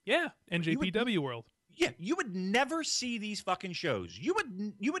 Yeah, NJPW World. Yeah, you would never see these fucking shows. You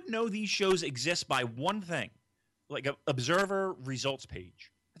would know these shows exist by one thing, like a Observer results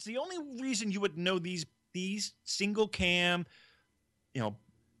page. That's the only reason you would know these single cam,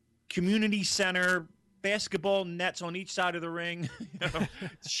 community center, basketball nets on each side of the ring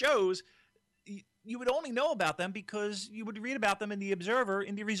shows. You would only know about them because you would read about them in the Observer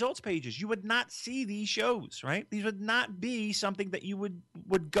in the results pages. You would not see these shows, right? These would not be something that you would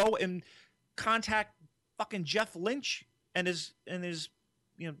go and contact fucking Jeff Lynch and his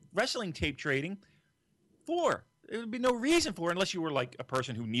wrestling tape trading for. There would be no reason for it unless you were like a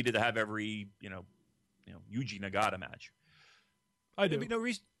person who needed to have every Yuji Nagata match. I do. There'd be no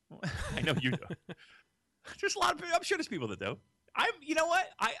reason. I know you do. There's a lot of. I'm sure there's people that do. You know what?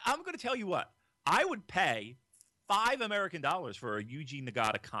 I'm going to tell you what. I would pay $5 American for a Yuji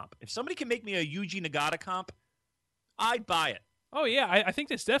Nagata comp. If somebody can make me a Yuji Nagata comp, I'd buy it. Oh yeah, I think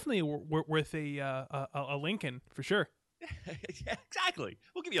that's definitely worth a link in for sure. Yeah, exactly.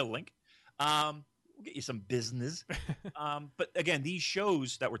 We'll give you a link. We'll get you some business. But again, these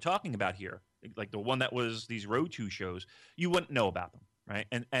shows that we're talking about here, like the one that was these Road 2 shows, you wouldn't know about them, right?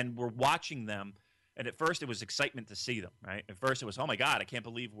 And we're watching them. And at first, it was excitement to see them, right? At first, it was, oh, my God, I can't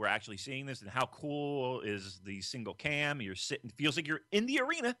believe we're actually seeing this. And how cool is the single cam? You're sitting, feels like you're in the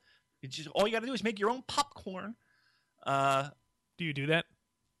arena. It's just, all you got to do is make your own popcorn. Do you do that?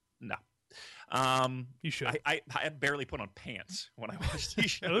 No. You should. I barely put on pants when I watch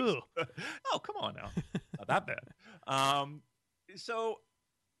these shows. Oh, come on now. Not that bad.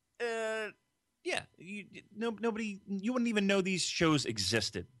 Yeah, nobody, you wouldn't even know these shows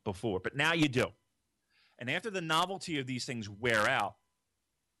existed before, but now you do. And after the novelty of these things wear out,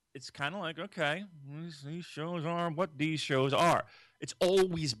 it's kind of like, okay, these shows are what these shows are. It's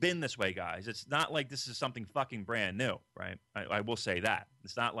always been this way, guys. It's not like this is something fucking brand new, right? I will say that.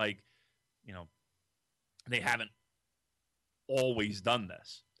 It's not like, they haven't always done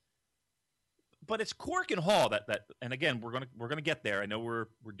this. But it's Cork and Hall that and again, we're gonna get there. I know we're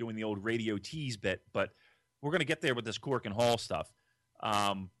doing the old radio tease bit, but we're gonna get there with this Cork and Hall stuff.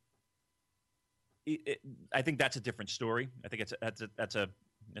 I think that's a different story. I think that's a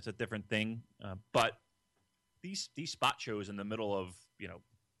different thing. But these spot shows in the middle of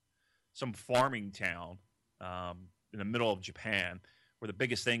some farming town in the middle of Japan, where the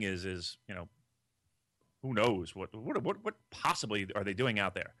biggest thing is who knows what possibly are they doing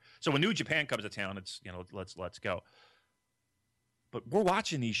out there? So when New Japan comes to town, it's let's go. But we're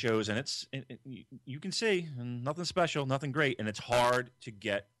watching these shows, and you can see nothing special, nothing great, and it's hard to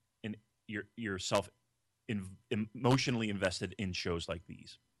get yourself emotionally invested in shows like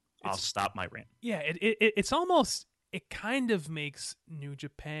these. I'll stop my rant. Yeah, it's almost, it kind of makes New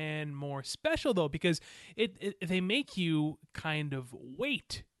Japan more special though, because they make you kind of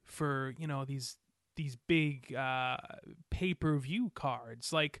wait for these these big pay-per-view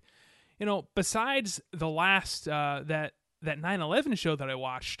cards. Like, besides the last that 9/11 show that I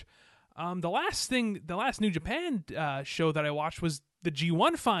watched, the last New Japan show that I watched was the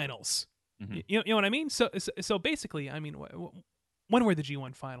G1 finals. Mm-hmm. You know what I mean? So basically, I mean, when were the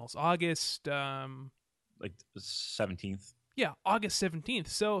G1 finals? August, like the 17th. Yeah, August 17th.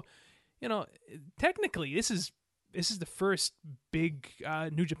 So, technically, this is the first big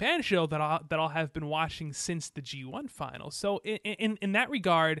New Japan show that I'll have been watching since the G1 finals. So in that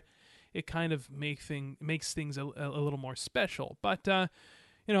regard, it kind of makes things a little more special. But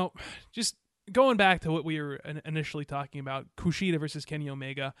just going back to what we were initially talking about, Kushida versus Kenny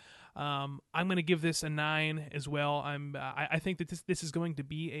Omega, I'm going to give this a 9 as well. I think that this is going to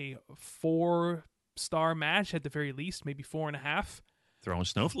be a 4-star match at the very least, maybe 4.5. Throwing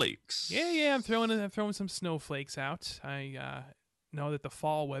snowflakes. Yeah, I'm throwing some snowflakes out. I know that the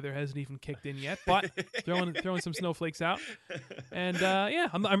fall weather hasn't even kicked in yet, but throwing some snowflakes out. And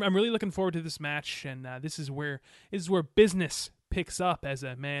I'm really looking forward to this match. And this is where business picks up, as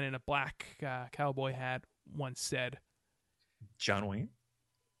a man in a black cowboy hat once said. John Wayne.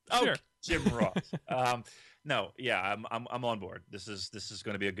 Sure. Oh, Jim Ross. No, yeah, I'm on board. This is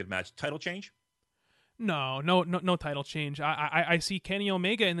going to be a good match. Title change? No title change. I see Kenny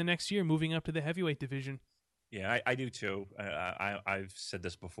Omega in the next year moving up to the heavyweight division. Yeah, I do too. I've said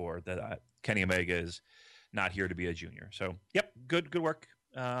this before that Kenny Omega is not here to be a junior. So, yep, good work.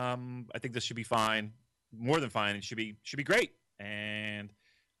 I think this should be fine, more than fine. It should be great, and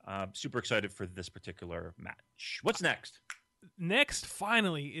super excited for this particular match. What's next? Next,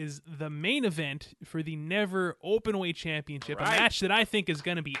 finally, is the main event for the Never Openweight Championship, Right. a match that I think is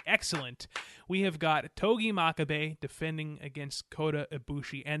going to be excellent. We have got Togi Makabe defending against Kota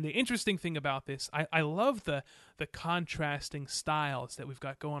Ibushi, and the interesting thing about this, I love the contrasting styles that we've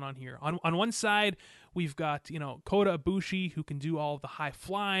got going on here. On one side, we've got Kota Ibushi, who can do all of the high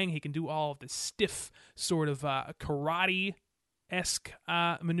flying, he can do all of the stiff sort of karate esque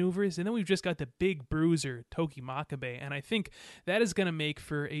maneuvers, and then we've just got the big bruiser Togi Makabe, and I think that is going to make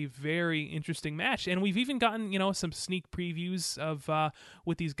for a very interesting match. And we've even gotten some sneak previews of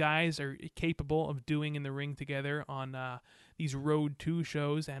what these guys are capable of doing in the ring together on these Road 2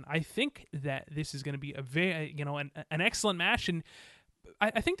 shows, and I think that this is going to be a very an excellent match. And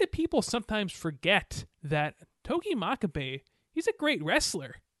I think that people sometimes forget that Togi Makabe, he's a great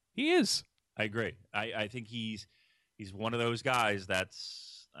wrestler. He is. I agree. I think he's one of those guys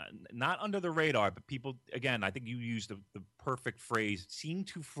that's not under the radar, but people, again, I think you used the perfect phrase, seem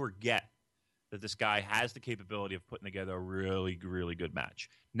to forget that this guy has the capability of putting together a really, really good match.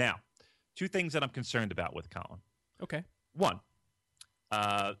 Now, 2 things that I'm concerned about with Colin. Okay. 1,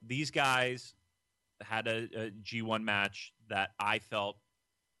 these guys had a G1 match that I felt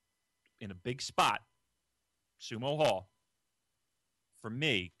in a big spot, Sumo Hall, for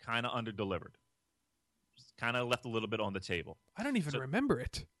me, kind of under-delivered. Kind of left a little bit on the table. I don't even remember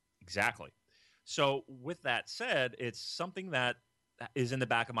it. Exactly. So with that said, it's something that is in the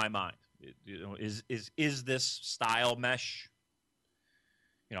back of my mind. Is this style mesh?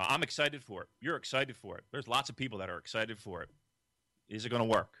 I'm excited for it. You're excited for it. There's lots of people that are excited for it. Is it going to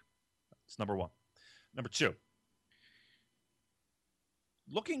work? That's number 1. Number 2,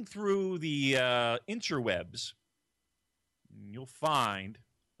 looking through the interwebs, you'll find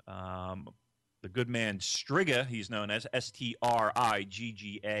the good man Striga, he's known as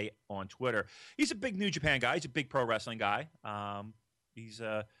Strigga on Twitter. He's a big New Japan guy. He's a big pro wrestling guy. He's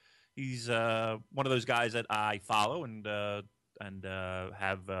one of those guys that I follow and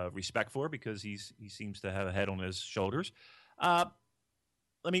have respect for because he seems to have a head on his shoulders.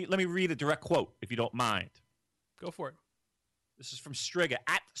 Let me read a direct quote if you don't mind. Go for it. This is from Striga,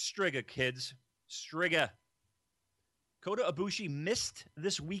 at Striga, kids. Striga. Kota Ibushi missed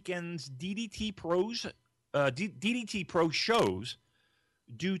this weekend's DDT Pro shows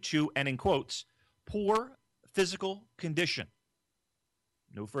due to, and in quotes, poor physical condition.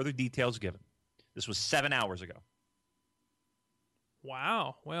 No further details given. This was 7 hours ago.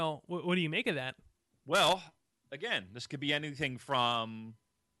 Wow. Well, what do you make of that? Well, again, this could be anything from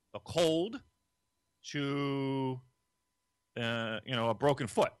a cold to a broken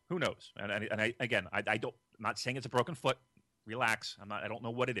foot. Who knows? And I don't. I'm not saying it's a broken foot. Relax. I don't know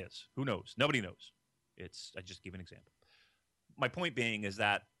what it is. Who knows? Nobody knows. I just give an example. My point being is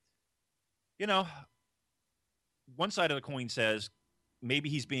that, one side of the coin says maybe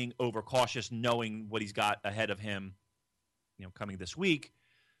he's being overcautious knowing what he's got ahead of him, coming this week.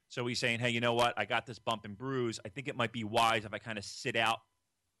 So he's saying, hey, you know what? I got this bump and bruise. I think it might be wise if I kind of sit out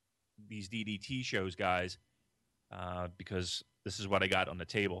these DDT shows, guys, because this is what I got on the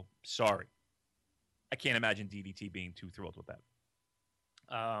table. Sorry. I can't imagine DDT being too thrilled with that.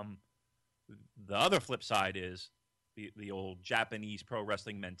 The other flip side is the old Japanese pro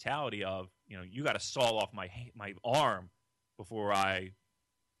wrestling mentality of, you got to saw off my arm before I,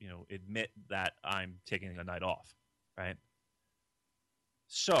 admit that I'm taking a night off, right?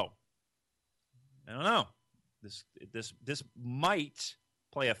 So, I don't know. This might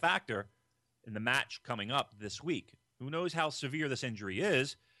play a factor in the match coming up this week. Who knows how severe this injury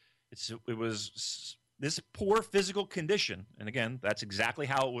is? It was this poor physical condition, and again, that's exactly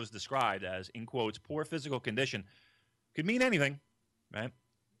how it was described as, in quotes, poor physical condition. Could mean anything, right?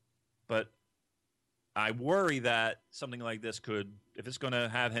 But I worry that something like this could, if it's going to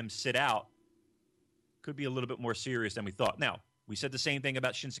have him sit out, could be a little bit more serious than we thought. Now, we said the same thing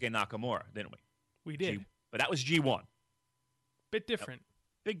about Shinsuke Nakamura, didn't we? We did. But that was G1. Bit different.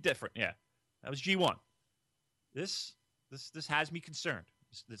 Big different, yeah. That was G1. This has me concerned.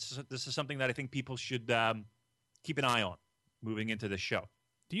 This is something that I think people should keep an eye on moving into this show.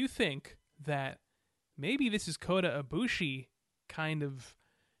 Do you think that maybe this is Kota Ibushi kind of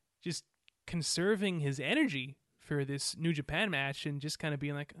just conserving his energy for this New Japan match and just kind of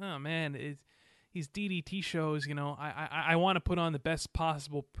being like, oh man, these DDT shows, I want to put on the best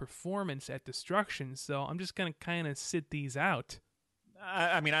possible performance at Destruction, so I'm just going to kind of sit these out.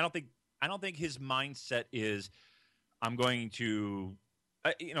 I mean, I don't think his mindset is, I'm going to,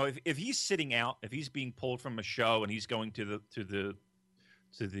 if he's sitting out, if he's being pulled from a show and he's going to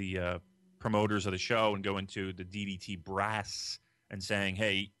the promoters of the show and going to the DDT brass and saying,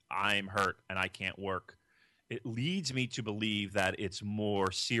 hey, I'm hurt and I can't work, it leads me to believe that it's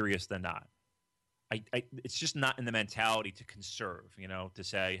more serious than not. It's just not in the mentality to conserve, to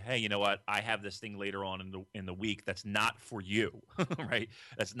say, hey, you know what? I have this thing later on in the week that's not for you, right?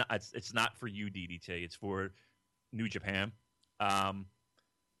 It's not for you, DDT. It's for New Japan.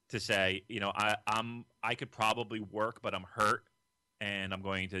 To say, I could probably work, but I'm hurt, and I'm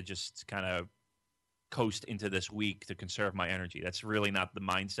going to just kind of coast into this week to conserve my energy. That's really not the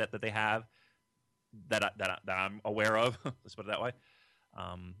mindset that they have that I'm aware of. Let's put it that way.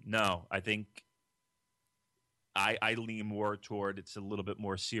 No, I think I lean more toward it's a little bit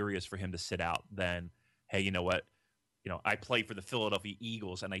more serious for him to sit out than, hey, you know what? I play for the Philadelphia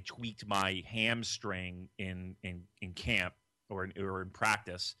Eagles and I tweaked my hamstring in camp or in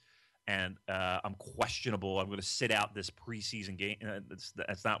practice, and I'm questionable. I'm going to sit out this preseason game.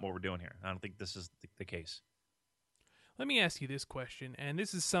 That's not what we're doing here. I don't think this is the case. Let me ask you this question, and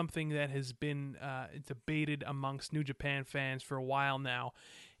this is something that has been debated amongst New Japan fans for a while now.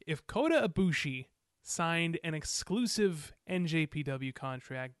 If Kota Ibushi signed an exclusive NJPW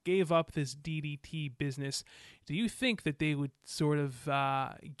contract, gave up this DDT business, do you think that they would sort of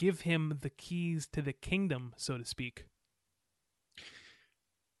give him the keys to the kingdom, so to speak?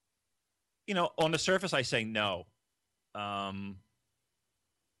 On the surface, I say no. On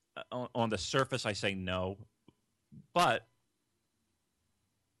the surface, I say no. But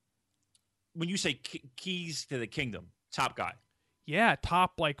when you say keys to the kingdom, top guy. Yeah,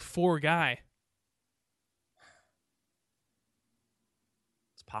 top 4 guy.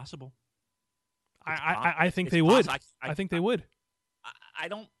 It's possible. I think they would. I think they would.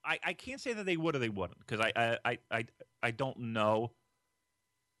 I can't say that they would or they wouldn't, because I don't know.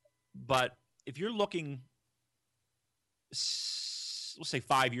 But if you're looking, let's say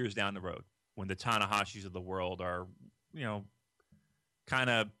 5 years down the road, when the Tanahashis of the world are, kind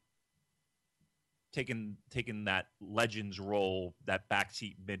of taking that Legends role, that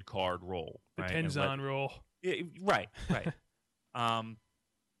backseat mid-card role. The right? Tenzan role. Yeah, right. And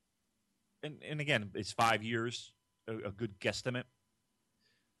again, it's 5 years, a good guesstimate.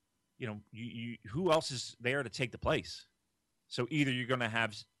 You who else is there to take the place? So either you're going to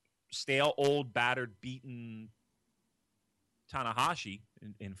have stale, old, battered, beaten Tanahashi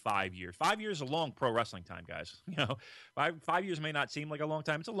in 5 years. 5 years is a long pro wrestling time, guys. 5 years may not seem like a long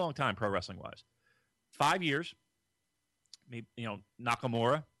time. It's a long time pro wrestling wise. 5 years. Maybe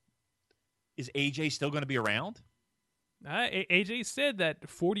Nakamura. Is AJ still going to be around? AJ said that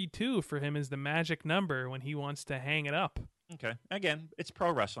 42 for him is the magic number when he wants to hang it up. Okay. Again, it's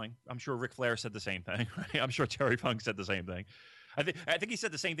pro wrestling. I'm sure Ric Flair said the same thing. Right? I'm sure Terry Funk said the same thing. I think he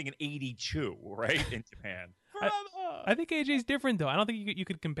said the same thing in '82, right, in Japan. I think AJ's different, though. I don't think you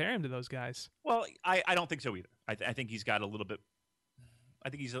could compare him to those guys. Well, I don't think so either. I think he's got a little bit. I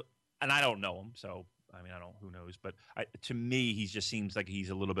think and I don't know him, so I mean, who knows? But to me, he just seems like he's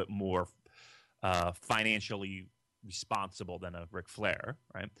a little bit more financially responsible than a Ric Flair,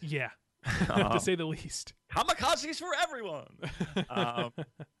 right? Yeah, to say the least. Kamikazes for everyone.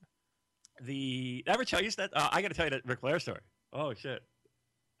 Ever tell you that? I got to tell you that Ric Flair story. Oh shit!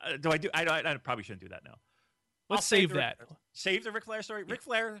 Do I do? I probably shouldn't do that now. Let's save that. Save the Ric Flair story. Ric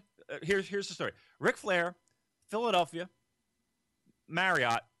Flair. Here's the story. Ric Flair, Philadelphia,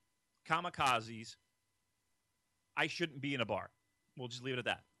 Marriott, kamikazes. I shouldn't be in a bar. We'll just leave it at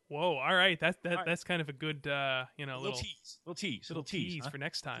that. Whoa! All right, that's kind of a good little tease for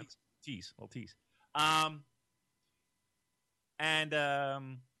next time. Little tease. No,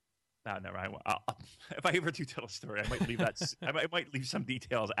 never mind. If I ever do tell a story, I might leave that. I might leave some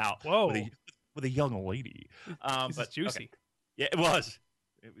details out. Whoa! With a young lady. This is juicy. Okay. Yeah, it was.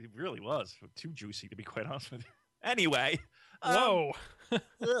 It really was. Too juicy, to be quite honest with you. Anyway. Whoa.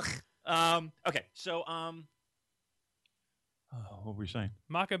 Okay. So what were we saying?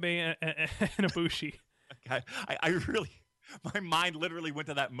 Makabe and Ibushi. Okay. I really, my mind literally went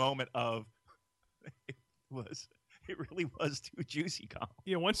to that moment of it really was too juicy, Colin.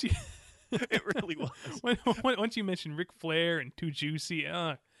 Yeah, once you it really was. Once you mentioned Ric Flair and too juicy,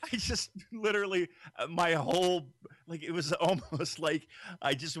 I just literally my whole it was almost like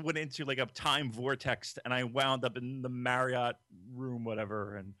I just went into like a time vortex and I wound up in the Marriott room,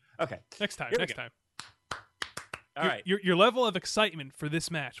 whatever. And okay, next time. All right, your level of excitement for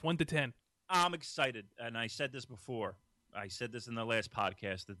this match, 1 to 10. I'm excited, and I said this before. I said this in the last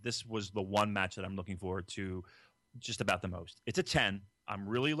podcast that this was the one match that I'm looking forward to just about the most. It's a 10. I'm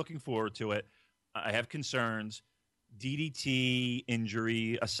really looking forward to it. I have concerns. DDT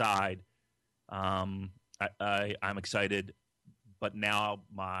injury aside, I'm excited, but now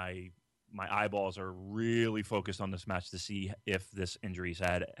my eyeballs are really focused on this match to see if this injury's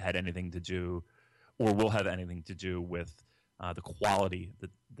had anything to do, or will have anything to do with the quality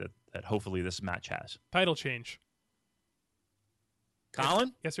that hopefully this match has. Title change.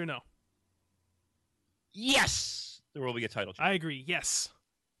 Colin? Yes or no? Yes, there will be a title change. I agree. Yes.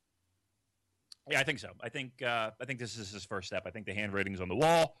 Yeah, I think so. I think this is his first step. I think the handwriting's on the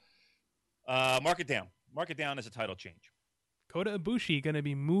wall. Mark it down. Mark it down as a title change. Kota Ibushi going to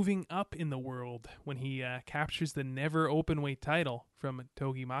be moving up in the world when he captures the never openweight title from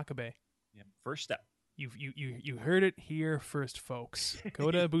Togi Makabe. Yeah, first step. You heard it here first, folks.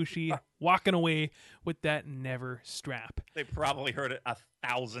 Kota Ibushi walking away with that never strap. They probably heard it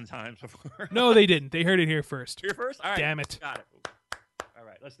 1,000 times before. No, they didn't. They heard it here first. Here first? All right. Damn it. Got it. All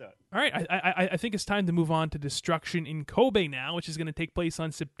right, let's do it. All right, I think it's time to move on to Destruction in Kobe now, which is going to take place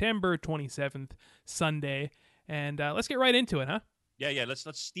on September 27th, Sunday. And let's get right into it, huh? Yeah. Let's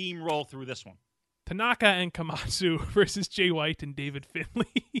steamroll through this one. Tanaka and Kamatsu versus Jay White and David Finlay.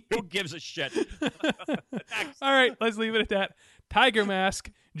 Who gives a shit? All right, let's leave it at that. Tiger Mask,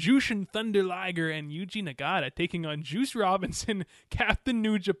 Jushin Thunder Liger, and Yuji Nagata taking on Juice Robinson, Captain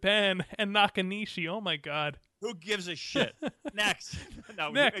New Japan, and Nakanishi. Oh, my God. Who gives a shit? Next.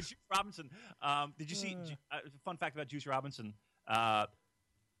 Next. Juice Robinson. Did you see, fun fact about Juice Robinson,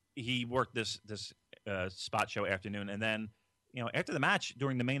 he worked this spot show afternoon, and then, after the match,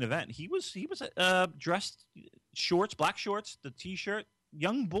 during the main event, he was dressed shorts, black shorts, the T-shirt,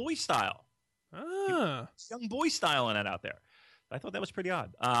 young boy style. Young boy style in it out there. I thought that was pretty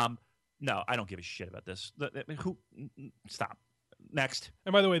odd. No, I don't give a shit about this. Stop. Next.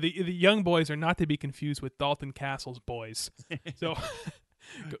 And by the way, the young boys are not to be confused with Dalton Castle's boys. So,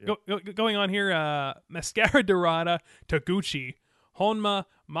 going on here, Mascara Dorada, Taguchi, Honma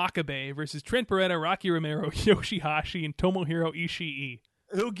Makabe versus Trent Beretta, Rocky Romero, Yoshihashi, and Tomohiro Ishii.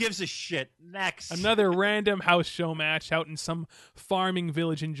 Who gives a shit? Next. Another random house show match out in some farming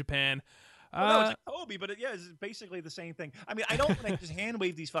village in Japan. No, it's like Kobe, but it's basically the same thing. I mean, I don't want to just hand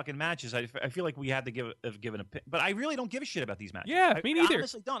wave these fucking matches. I feel like we had to give an opinion, but I really don't give a shit about these matches. Yeah, me neither. I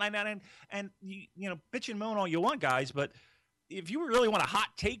honestly don't. And you bitch and moan all you want, guys, but if you really want a hot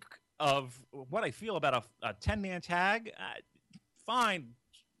take of what I feel about a 10-man tag, fine.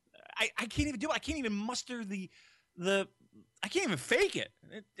 I can't even do it. I can't even muster the. I can't even fake it.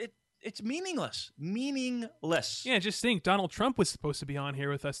 It's meaningless. Meaningless. Yeah, just think Donald Trump was supposed to be on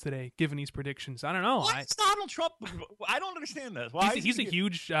here with us today, giving these predictions. I don't know. What's Donald Trump? I don't understand this. Why he's a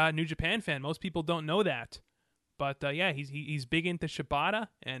huge New Japan fan. Most people don't know that. But he's big into Shibata,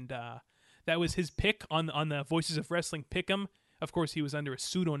 and that was his pick on the Voices of Wrestling Pick'em. Of course, he was under a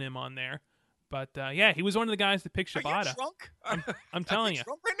pseudonym on there. But he was one of the guys that picked Shibata. Are you drunk? I'm telling you.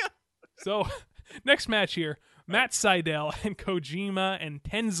 Drunk right now? So, next match here. Matt Sydal and Kojima and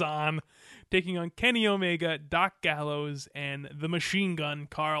Tenzan taking on Kenny Omega, Doc Gallows, and the Machine Gun,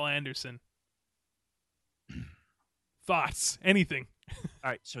 Carl Anderson. Thoughts? Anything?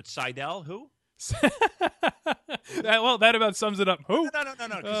 All right, so it's Sydal, who? That about sums it up. Who? No.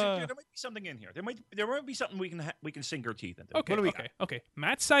 There might be something in here. There might be something we can sink our teeth into. Okay. What do we Okay.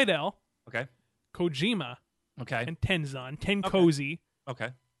 Matt Sydal. Okay. Kojima. Okay. And Tenzan. Tenkozy. Okay.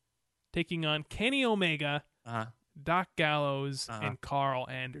 taking on Kenny Omega, Uh-huh. Doc Gallows, and Carl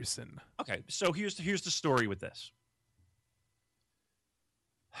Anderson. Okay, so here's the story with this.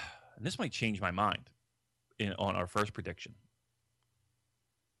 And this might change my mind on our first prediction.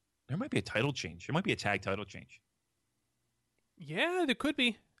 There might be a title change. There might be a tag title change. Yeah, there could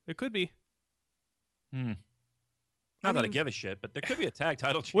be. There could be. Not that I give a shit, but there could be a tag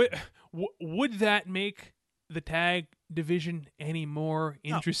title change. Would that make the tag division any more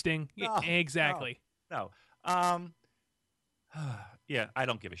interesting? No, Exactly. No. Yeah, I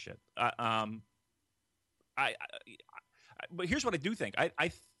don't give a shit. But here's what I do think.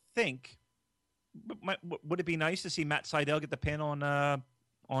 I think, would it be nice to see Matt Sydal get the pin on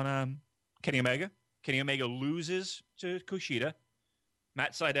Kenny Omega? Kenny Omega loses to Kushida.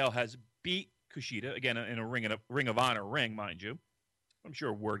 Matt Sydal has beat Kushida, again, in a Ring of Honor ring, mind you. I'm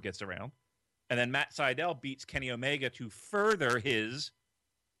sure word gets around. And then Matt Sydal beats Kenny Omega to further his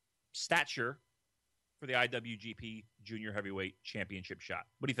stature for the IWGP Junior Heavyweight Championship shot.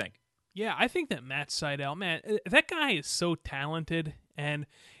 What do you think? Yeah, I think that Matt Sydal, man, that guy is so talented, and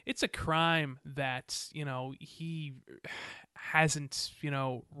it's a crime that, he hasn't,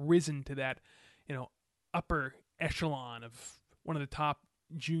 risen to that, upper echelon of one of the top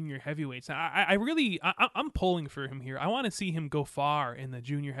junior heavyweights. I'm pulling for him here. I want to see him go far in the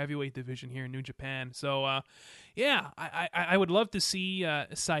junior heavyweight division here in New Japan. So, I would love to see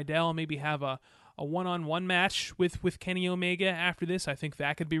Sydal maybe have a one-on-one match with Kenny Omega after this. I think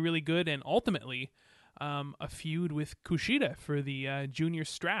that could be really good, and ultimately a feud with Kushida for the junior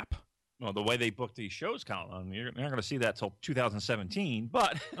strap. Well, the way they book these shows, Colin, you're not going to see that till 2017.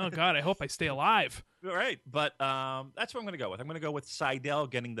 But oh God, I hope I stay alive. All right, but that's what I'm going to go with. I'm going to go with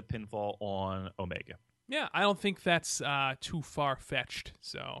Sydal getting the pinfall on Omega. Yeah, I don't think that's too far-fetched.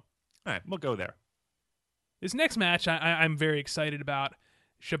 So, all right, we'll go there. This next match I'm very excited about.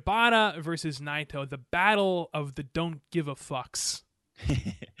 Shibata versus Naito, the battle of the don't give a fucks.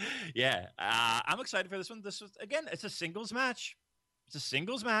 Yeah, I'm excited for this one. This was, again, it's a singles match. It's a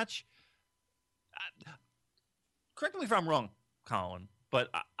singles match. Correct me if I'm wrong, Colin, but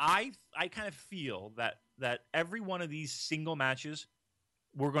I kind of feel that every one of these single matches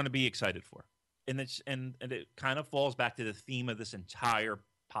we're going to be excited for, and it kind of falls back to the theme of this entire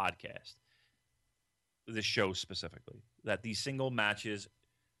podcast, this show specifically. That these single matches,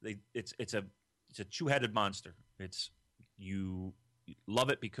 it's a two-headed monster. You love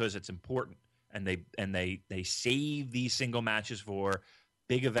it because it's important, and they save these single matches for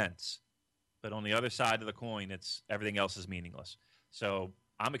big events. But on the other side of the coin, it's everything else is meaningless. So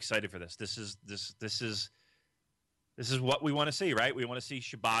I'm excited for this. This is what we want to see, right? We want to see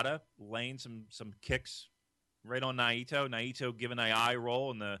Shibata laying some kicks right on Naito. Naito giving an eye roll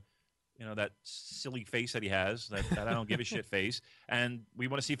and that silly face that he has, that I don't give a shit face. And we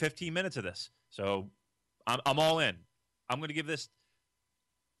want to see 15 minutes of this. So I'm all in. I'm going to give this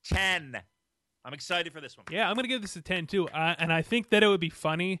 10. I'm excited for this one. Yeah, I'm going to give this a 10 too. And I think that it would be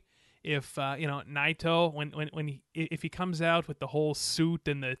funny if Naito, if he comes out with the whole suit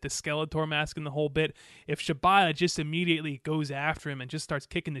and the Skeletor mask and the whole bit, if Shibata just immediately goes after him and just starts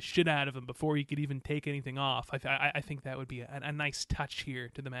kicking the shit out of him before he could even take anything off, I think that would be a nice touch here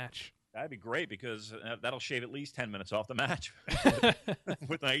to the match. That'd be great because that'll shave at least 10 minutes off the match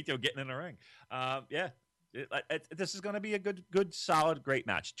with Naito getting in the ring. This is going to be a good, solid, great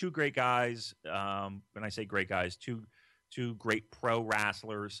match. Two great guys. When I say great guys, two great pro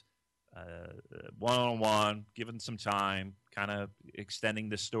wrestlers. One-on-one, given some time, kind of extending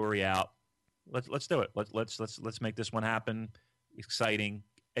the story out. Let's do it. Let's make this one happen. Exciting,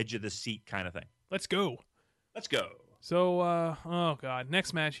 edge of the seat kind of thing. Let's go. So, oh God,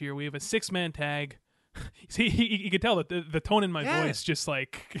 next match here we have a 6-man tag. See, you can tell that the tone in my voice just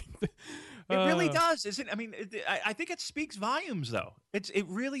like it really does, isn't? I mean, I think it speaks volumes, though. It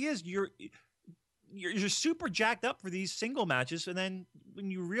really is. You're super jacked up for these single matches, and then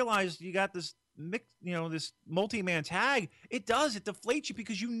when you realize you got this this multi-man tag, it deflates you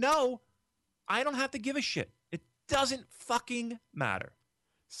because I don't have to give a shit. It doesn't fucking matter.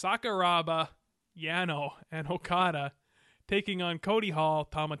 Sakuraba, Yano, and Okada taking on Cody Hall,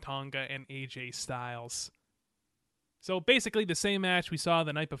 Tama Tonga, and AJ Styles. So basically the same match we saw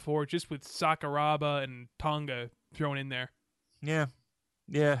the night before, just with Sakuraba and Tonga thrown in there. Yeah.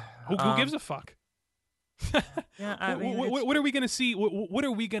 Who gives a fuck? Yeah, I mean, what are we going to see? What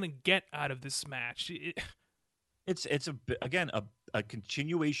are we going to get out of this match? It's a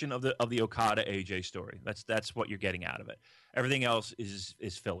continuation of the Okada AJ story. That's what you're getting out of it. Everything else is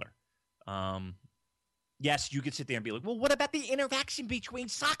filler. Yes, you could sit there and be like, well, what about the interaction between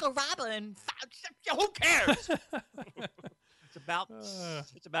Sakuraba and who cares?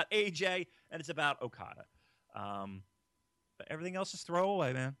 It's about AJ and it's about Okada. But everything else is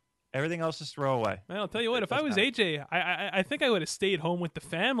throwaway, man. Everything else is throwaway. Man, I'll tell you what. If I was AJ, I think I would have stayed home with the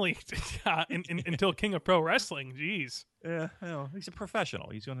family until King of Pro Wrestling. Jeez. Yeah, he's a professional.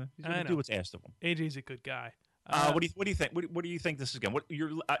 He's gonna do what's asked of him. AJ's a good guy. What do you think? What do you think this is going? What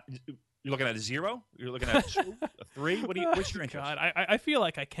you're looking at a 0? You're looking at a 2, a 3? What's your interest? God, I feel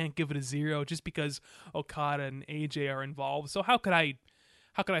like I can't give it a 0 just because Okada and AJ are involved. So how could I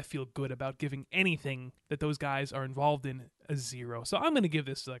feel good about giving anything that those guys are involved in a 0? So I'm going to give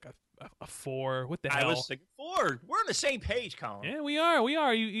this like a 4. What the hell? I was thinking 4. We're on the same page, Colin. Yeah, we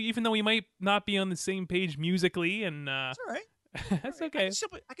are. Even though we might not be on the same page musically, and that's all right. That's okay.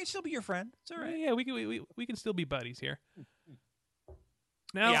 I can still be your friend. It's all right. Yeah, we can still be buddies here.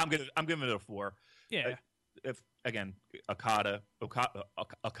 Now, yeah, I'm giving it a 4. Yeah. If again, Okada.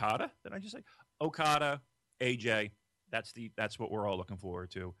 Did I just say Okada? AJ. That's what we're all looking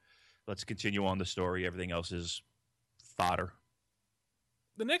forward to. Let's continue on the story. Everything else is fodder.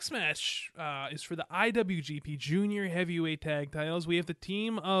 The next match is for the IWGP Junior Heavyweight Tag Titles. We have the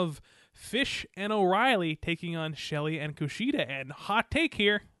team of Fish and O'Reilly taking on Shelley and Kushida. And hot take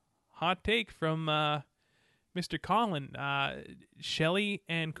here. Hot take from Mr. Colin. Shelley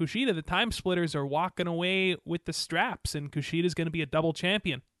and Kushida, the time splitters, are walking away with the straps, and Kushida's going to be a double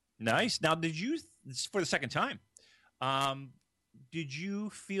champion. Nice. Now, this is for the second time. Did you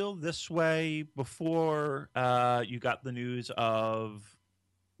feel this way before you got the news of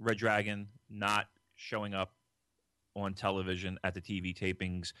Red Dragon not showing up on television at the TV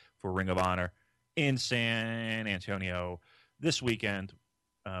tapings for Ring of Honor in San Antonio this weekend,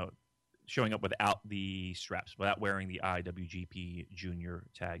 showing up without the straps, without wearing the IWGP Junior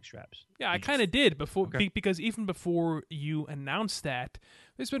Tag straps? Yeah, I kind of did before, because even before you announced that,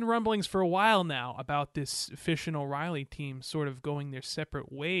 there's been rumblings for a while now about this Fish and O'Reilly team sort of going their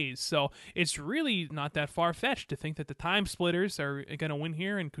separate ways. So it's really not that far-fetched to think that the Time Splitters are going to win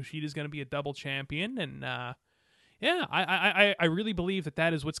here and Kushida's going to be a double champion. And yeah, I really believe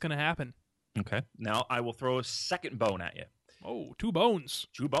that is what's going to happen. Okay. Now I will throw a second bone at you. Oh, 2 bones.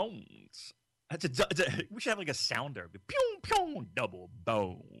 2 bones. We should have like a sounder. Pew, pew, double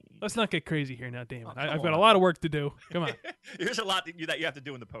bone. Let's not get crazy here now, Damon. Oh, I've got a lot of work to do. Come on. There's a lot that you have to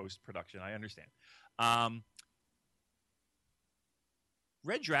do in the post-production. I understand.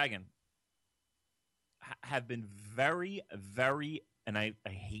 Red Dragon have been very, very, and I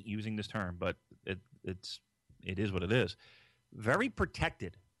hate using this term, but it is what it is, very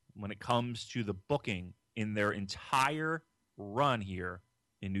protected when it comes to the booking in their entire run here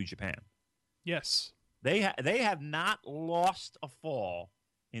in New Japan. Yes. They have not lost a fall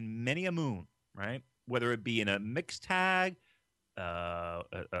in many a moon, right? Whether it be in a mixed tag, a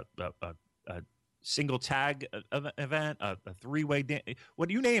single tag event, a 3-way, what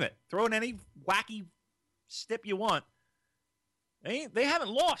do you name it? Throw in any wacky stip you want. They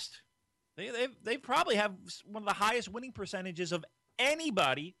haven't lost. They probably have one of the highest winning percentages of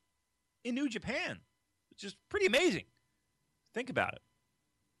anybody in New Japan, which is pretty amazing. Think about it.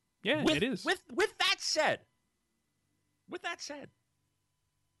 Yeah, it is. With that said,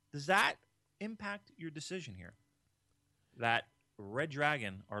 does that impact your decision here? That Red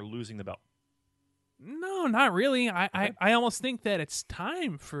Dragon are losing the belt? No, not really. I almost think that it's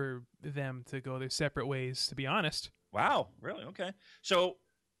time for them to go their separate ways, to be honest. Wow, really? Okay. So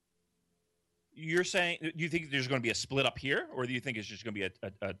you're saying, do you think there's going to be a split up here, or do you think it's just going to be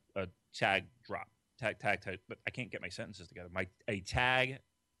a tag drop? Tag, but I can't get my sentences together. A tag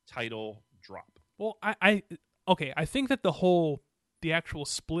title drop. Well, I think that the actual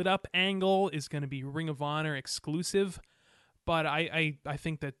split up angle is going to be Ring of Honor exclusive, but I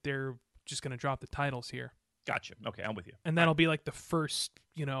think that they're just going to drop the titles here. Gotcha. Okay, I'm with you. And that'll be like the first,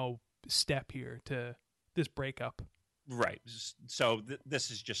 step here to this breakup. Right. So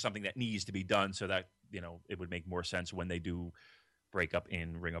this is just something that needs to be done so that, it would make more sense when they do break up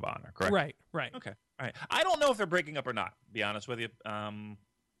in Ring of Honor, correct? Right. Okay. All right. I don't know if they're breaking up or not, to be honest with you.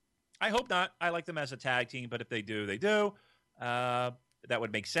 I hope not. I like them as a tag team, but if they do, they do. That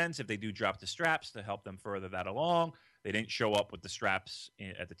would make sense if they do drop the straps to help them further that along. They didn't show up with the straps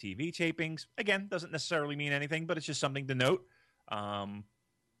at the TV tapings. Again, doesn't necessarily mean anything, but it's just something to note.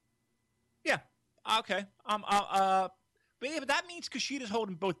 Yeah. Okay. But that means Kushida's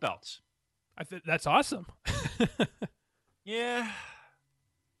holding both belts. That's awesome. Yeah.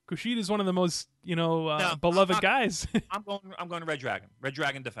 Kushida's one of the most, beloved guys. I'm going to Red Dragon. Red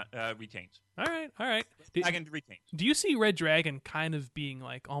Dragon retains. All right. Dragon retains. Do you see Red Dragon kind of being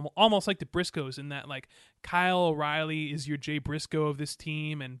like almost like the Briscoes in that like Kyle O'Reilly is your Jay Briscoe of this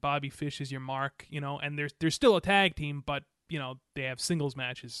team and Bobby Fish is your Mark, and there's still a tag team, but they have singles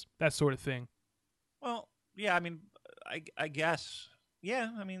matches, that sort of thing. Well, yeah, I mean, I guess.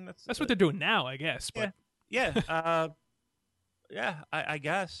 Yeah, I mean, That's what they're doing now, I guess. But yeah, yeah, I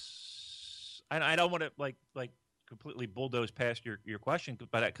guess. I don't want to like completely bulldoze past your question,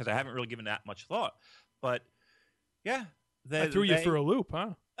 but because I haven't really given that much thought. But yeah, I threw you for a loop,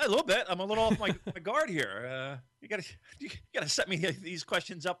 huh? A little bit. I'm a little off my guard here. You gotta set me these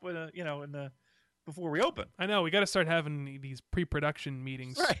questions up with before we open. I know we got to start having these pre-production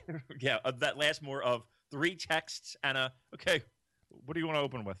meetings. Right. Yeah, that lasts more of 3 texts and okay. What do you want to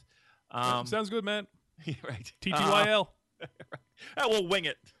open with? Sounds good, man. Right. TTYL. We'll wing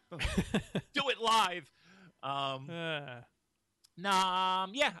it. Do it live. Yeah.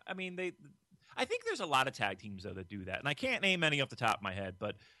 I mean, I think there's a lot of tag teams though that do that, and I can't name any off the top of my head,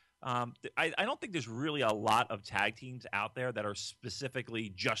 but I don't think there's really a lot of tag teams out there that are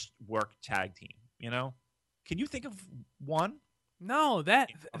specifically just work tag team. Can you think of one? No, that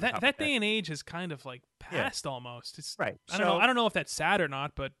day and age is kind of like past almost. It's right. I don't know if that's sad or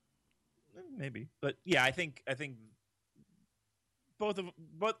not, but maybe. But yeah, I think both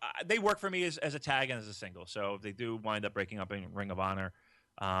they work for me as a tag and as a single. So if they do wind up breaking up in Ring of Honor,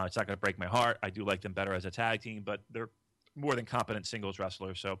 it's not going to break my heart. I do like them better as a tag team, but they're more than competent singles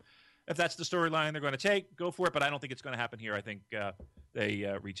wrestlers. So if that's the storyline they're going to take, go for it. But I don't think it's going to happen here. I think they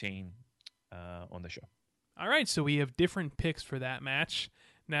retain on the show. All right, so we have different picks for that match.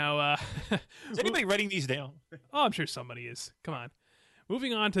 Now, is anybody writing these down? Oh, I'm sure somebody is. Come on.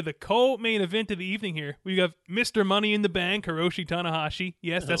 Moving on to the co-main event of the evening here. We have Mr. Money in the Bank, Hiroshi Tanahashi.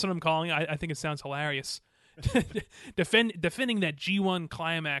 Yes, that's what I'm calling it. I think it sounds hilarious. Defending that G1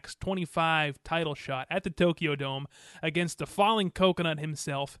 Climax 25 title shot at the Tokyo Dome against the falling coconut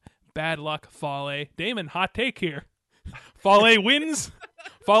himself, Bad Luck Fale. Damon, hot take here. Fale wins.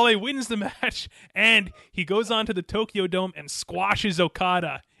 Fale wins the match, and he goes on to the Tokyo Dome and squashes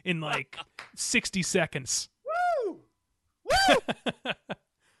Okada in like 60 seconds. Woo! Woo!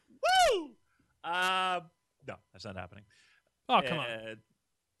 Woo! No, that's not happening. Oh, come on.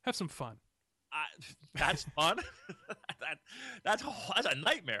 Have some fun. That's fun. That's a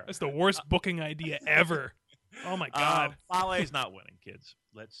nightmare. That's the worst booking idea ever. Oh my God. Fale's not winning, kids.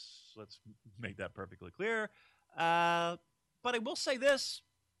 Let's make that perfectly clear. But I will say this.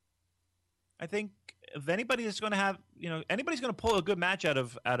 I think if anybody is going to have, anybody's going to pull a good match out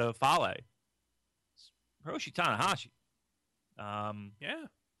of Fale, it's Hiroshi Tanahashi. Yeah.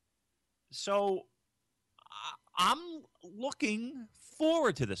 So I'm looking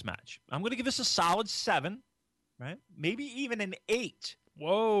forward to this match. I'm going to give this a solid 7, right? Maybe even an 8.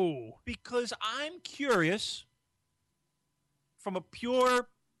 Whoa. Because I'm curious from a pure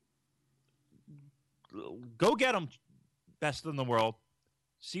go get them, best in the world.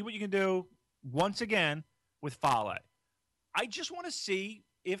 See what you can do once again with Fale. I just want to see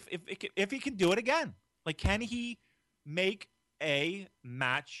if he can do it again. Like, can he make a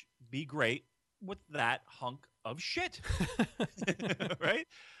match be great with that hunk of shit? Right?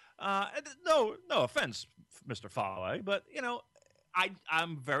 No offense, Mr. Fale, but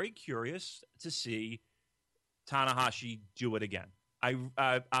I'm very curious to see Tanahashi do it again. I'm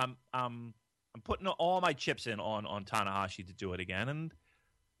putting all my chips in on Tanahashi to do it again, and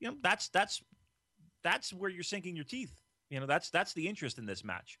that's where you're sinking your teeth. That's the interest in this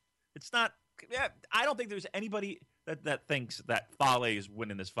match. It's not. Yeah, I don't think there's anybody that thinks that Fale is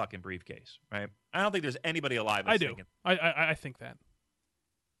winning this fucking briefcase, right? I don't think there's anybody alive. I do. I think that.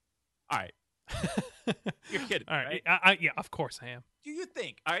 All right. You're kidding. All right. Yeah, of course I am. Do you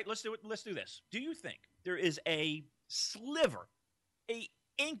think? All right, let's do it. Let's do this. Do you think there is a sliver, a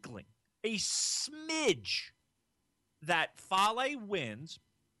inkling, a smidge that Fale wins?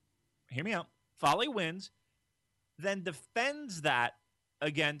 Hear me out. Fale wins, then defends that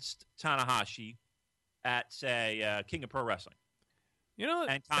against Tanahashi at, say, King of Pro Wrestling.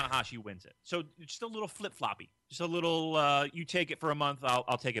 And Tanahashi wins it. So just a little flip-floppy. Just a little, you take it for a month,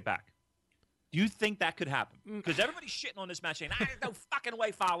 I'll take it back. Do you think that could happen? Because everybody's shitting on this match saying, there's no fucking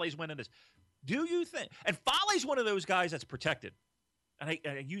way Fale's winning this. Do you think? And Fale's one of those guys that's protected. And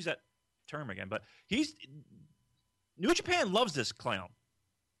I use that term again, but New Japan loves this clown.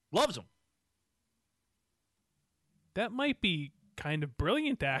 Loves him. That might be kind of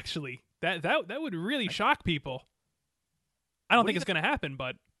brilliant, actually. That would really shock people. I don't think it's going to happen,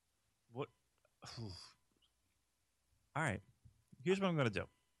 but what? All right. Here's what I'm going to do.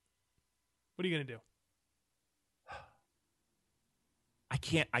 What are you going to do? I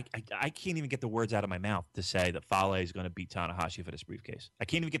can't even get the words out of my mouth to say that Fale is going to beat Tanahashi for this briefcase. I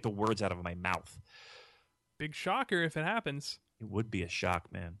can't even get the words out of my mouth. Big shocker if it happens. It would be a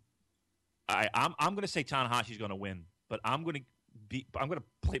shock, man. I'm going to say Tanahashi's going to win but I'm going to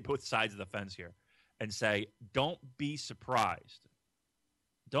play both sides of the fence here and say, don't be surprised.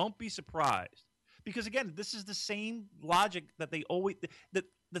 Don't be surprised. Because, again, this is the same logic that they always –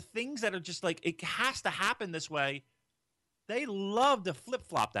 the things that are just like it has to happen this way, they love to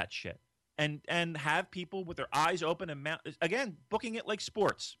flip-flop that shit and have people with their eyes open and again, booking it like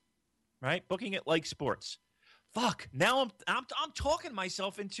sports, right? Booking it like sports. Fuck. Now I'm talking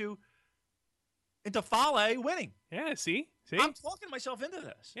myself into Fale winning. Yeah, see? I'm talking myself into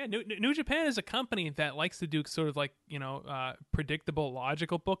this. Yeah, New Japan is a company that likes to do sort of like, predictable,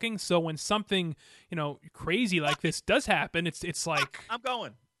 logical booking. So when something, crazy like this does happen, it's like I'm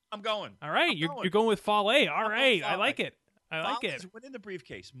going. All right, you're going with Fale. All right, I like it. Fale's winning the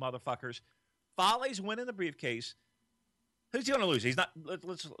briefcase, motherfuckers. Fale's winning the briefcase. Who's he going to lose? He's not.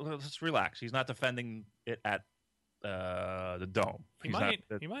 Let's relax. He's not defending it at the Dome. He might.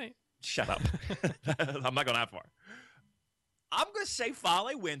 Shut up. I'm not going that far. I'm going to say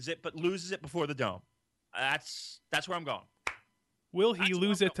Fale wins it, but loses it before the Dome. That's where I'm going. Will he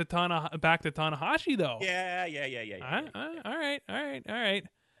lose it to back to Tanahashi though? Yeah. All right.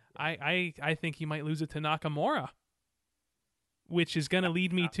 I think he might lose it to Nakamura, which is going to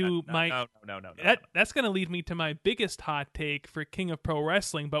lead me to my That's going to lead me to my biggest hot take for King of Pro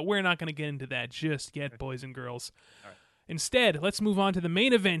Wrestling, but we're not going to get into that just yet, boys and girls. All right. Instead, let's move on to the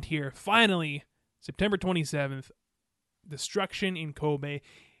main event here. Finally, September 27th, Destruction in Kobe.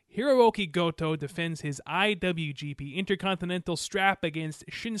 Hiroki Goto defends his IWGP Intercontinental strap against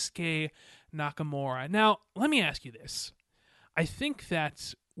Shinsuke Nakamura. Now, let me ask you this. I think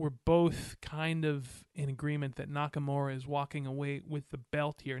that we're both kind of in agreement that Nakamura is walking away with the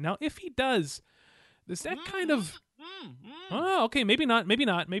belt here. Now, if he does that kind of... Oh, okay, maybe not.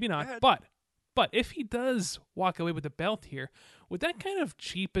 But if he does walk away with the belt here, would that kind of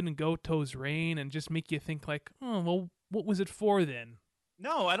cheapen Goto's reign and just make you think like, oh, well, what was it for then?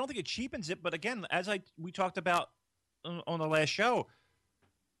 No, I don't think it cheapens it. But again, as we talked about on the last show,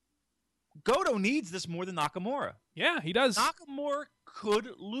 Goto needs this more than Nakamura. Yeah, he does. Nakamura could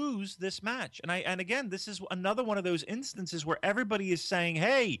lose this match. And again, this is another one of those instances where everybody is saying,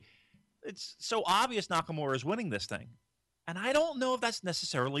 hey, it's so obvious Nakamura is winning this thing. And I don't know if that's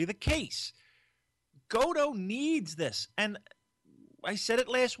necessarily the case. Goto needs this. And I said it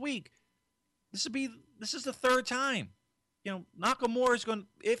last week. This is the third time. Nakamura is going,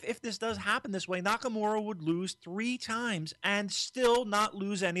 if this does happen this way, Nakamura would lose 3 times and still not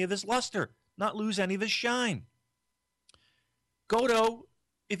lose any of his luster, not lose any of his shine. Goto,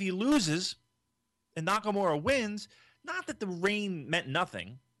 if he loses and Nakamura wins, not that the reign meant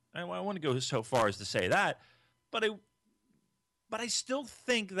nothing. I want to go so far as to say that, but I still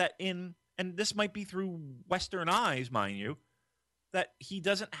think that and this might be through Western eyes, mind you, that he's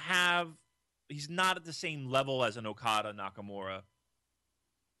not at the same level as an Okada, Nakamura,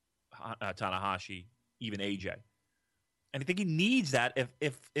 Tanahashi, even AJ. And I think he needs that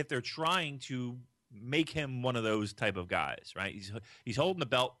if they're trying to make him one of those type of guys, right? He's holding the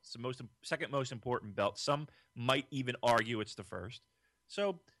belt. It's the second most important belt. Some might even argue it's the first.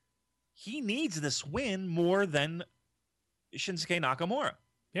 So he needs this win more than Shinsuke Nakamura.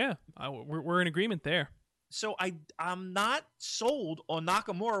 Yeah, we're in agreement there. So I'm not sold on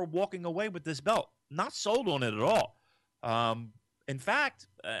Nakamura walking away with this belt. Not sold on it at all. In fact,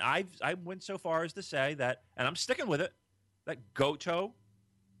 I went so far as to say that, and I'm sticking with it, that Goto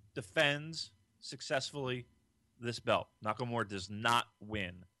defends successfully this belt. Nakamura does not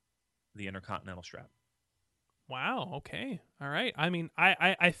win the Intercontinental strap. Wow, okay. All right. I mean,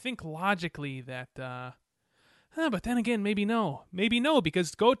 I think logically that... but then again, maybe no. Maybe no,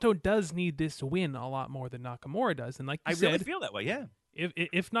 because Goto does need this win a lot more than Nakamura does. And like you said... I really feel that way, yeah.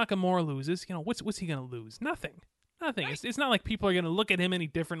 If Nakamura loses, what's he going to lose? Nothing. Right. It's not like people are going to look at him any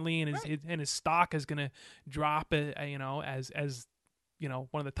differently, and his stock is going to drop, as one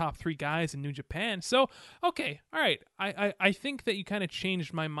of the top 3 guys in New Japan. So, okay, all right. I think that you kind of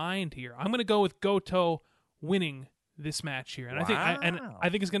changed my mind here. I'm going to go with Goto winning this match here, and wow. I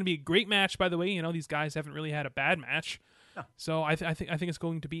think it's going to be a great match. By the way, these guys haven't really had a bad match, so I think it's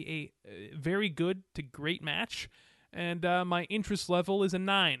going to be a very good to great match, and my interest level is a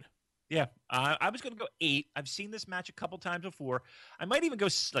 9. Yeah, I was going to go 8. I've seen this match a couple times before. I might even go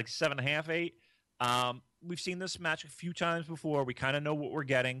like 7.5, 8. We've seen this match a few times before. We kind of know what we're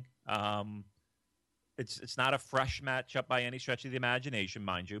getting. It's not a fresh matchup by any stretch of the imagination,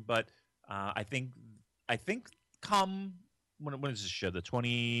 mind you, but I think come when is this show? The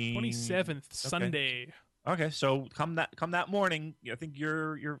 27th Sunday. Okay, so come that morning, I think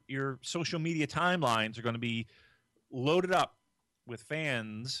your social media timelines are going to be loaded up with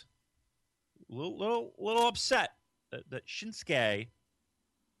fans, a little upset that Shinsuke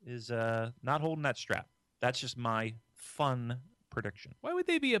is not holding that strap. That's just my fun prediction. Why would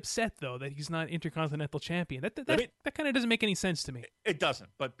they be upset though that he's not Intercontinental Champion? That kind of doesn't make any sense to me. It doesn't.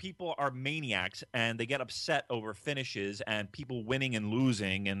 But people are maniacs and they get upset over finishes and people winning and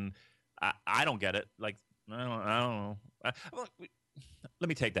losing, and I don't get it. Like I don't know. Let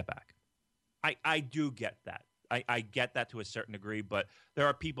me take that back. I do get that. I get that to a certain degree, but there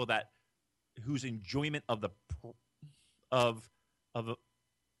are people whose enjoyment of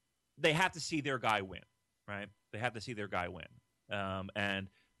they have to see their guy win, right? They have to see their guy win. And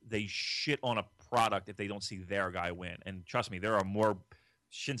they shit on a product if they don't see their guy win. And trust me, there are more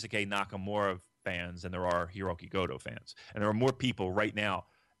Shinsuke Nakamura fans than there are Hiroki Goto fans. And there are more people right now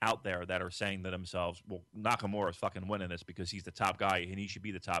out there that are saying to themselves, well, Nakamura's fucking winning this because he's the top guy and he should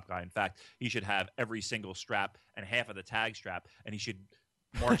be the top guy. In fact, he should have every single strap and half of the tag strap, and he should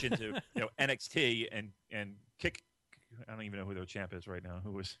march into NXT and kick. I don't even know who their champ is right now.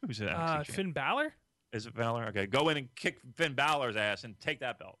 Who's an NXT champ? Finn Balor? Is it Balor? Okay, go in and kick Finn Balor's ass and take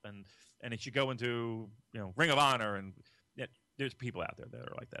that belt, and it should go into Ring of Honor, and there's people out there that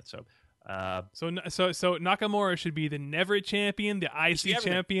are like that. So Nakamura should be the Never champion, the IC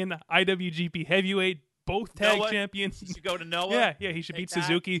champion, IWGP Heavyweight, both tag champions. He should go to Noah. Yeah, he should beat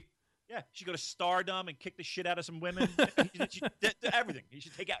Suzuki. Yeah, he should go to Stardom and kick the shit out of some women. He should everything. He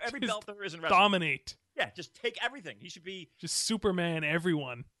should take out every belt there is in wrestling. Dominate. Yeah, just take everything. He should be just Superman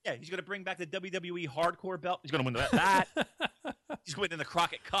everyone. Yeah, he's going to bring back the WWE Hardcore belt. He's going to win that. He's winning the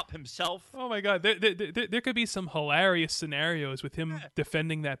Crockett Cup himself. Oh my God, there could be some hilarious scenarios with him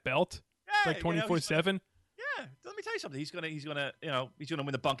defending that belt, like 24/7. Yeah, let me tell you something. He's gonna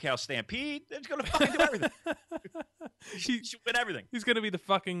win the Bunkhouse Stampede. He's gonna fucking do everything. He should win everything. He's gonna be the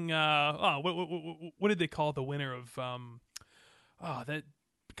fucking what did they call the winner of come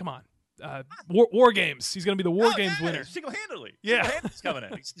on. War Games. He's going to be the War Games winner. Single-handedly. Yeah. Single-handedly coming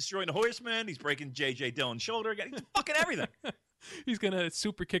in. He's destroying the Horseman. He's breaking J.J. Dillon's shoulder. He's fucking everything. He's going to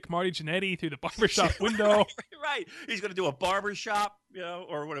super kick Marty Jannetty through the barbershop window. Right. He's going to do a barbershop,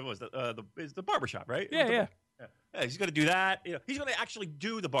 or what it was. The barbershop, right? Yeah. He's going to do that. He's going to actually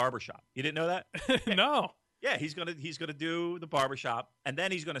do the barbershop. You didn't know that? No. Yeah, he's going to do the barbershop, and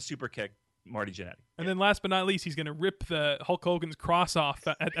then he's going to super kick Marty Jannetty. And then last but not least, he's going to rip the Hulk Hogan's cross off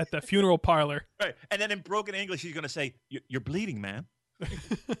at the funeral parlor. Right. And then in broken English, he's going to say, "You're bleeding, man." All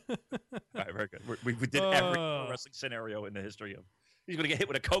right, very good. We did every wrestling scenario in the history of. He's going to get hit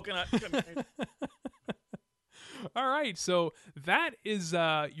with a coconut. All right, so that is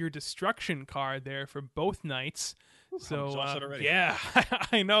your destruction card there for both nights. So yeah,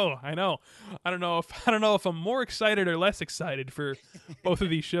 I know. I don't know if I'm more excited or less excited for both of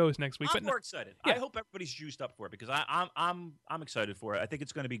these shows next week. I'm more excited. Yeah. I hope everybody's juiced up for it because I'm excited for it. I think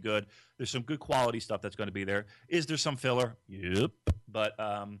it's going to be good. There's some good quality stuff that's going to be there. Is there some filler? Yep. But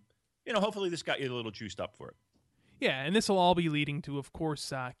hopefully this got you a little juiced up for it. Yeah, and this will all be leading to, of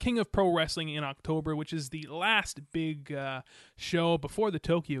course, King of Pro Wrestling in October, which is the last big show before the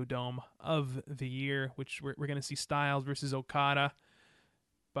Tokyo Dome of the year, which we're going to see Styles versus Okada.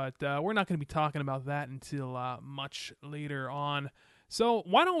 But we're not going to be talking about that until much later on. So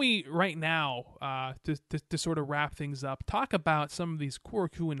why don't we, right now, to sort of wrap things up, talk about some of these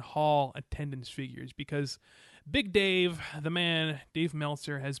Korakuen Hall attendance figures, because Big Dave, the man, Dave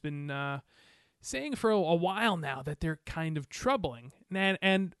Meltzer, has been saying for a while now that they're kind of troubling.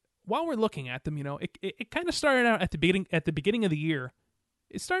 And while we're looking at them, it kind of started out at the beginning of the year.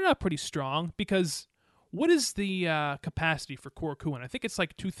 It started out pretty strong because what is the capacity for Korakuen? I think it's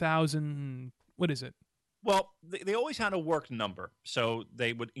like 2,000. What is it? Well, they always had a work number, so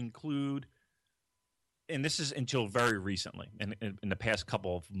they would include, and this is until very recently, in the past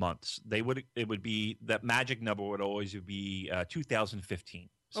couple of months, it would be that magic number would always be 2015.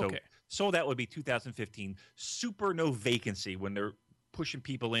 So that would be 2015. Super no vacancy when they're pushing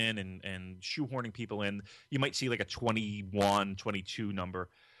people in and shoehorning people in. You might see like a 21, 22 number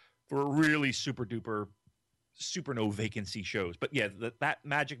for really super duper, super no vacancy shows. But yeah, that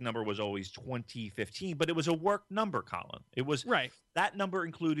magic number was always 2015, but it was a work number, Colin. It was right. That number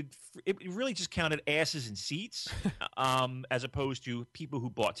included, it really just counted asses and seats as opposed to people who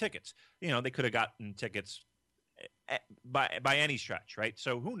bought tickets. They could have gotten tickets by any stretch, right?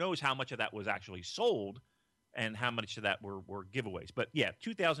 So who knows how much of that was actually sold and how much of that were giveaways. But yeah,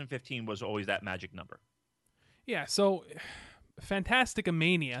 2015 was always that magic number. Yeah, so Fantastica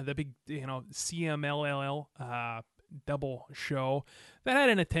Mania, the big CMLL double show, that had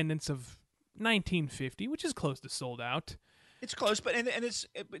an attendance of 1950, which is close to sold out. It's close, but it's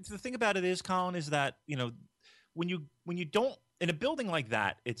the thing about it is, Colin, is that when you don't in a building like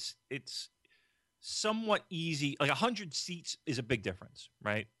that, it's somewhat easy. Like 100 seats is a big difference,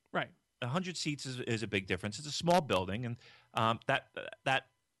 right? Right. 100 seats is a big difference. It's a small building, and that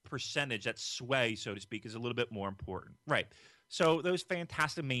percentage, that sway, so to speak, is a little bit more important, right? So those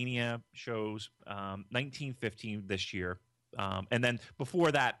Fantastomania shows, 1915 this year, and then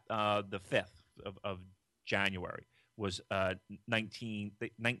before that, the 5th of January was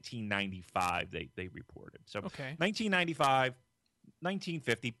 1995. They reported. So Okay. 1995,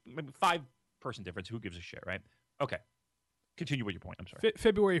 1950, maybe 5-person difference. Who gives a shit, right? Okay. Continue with your point. I'm sorry.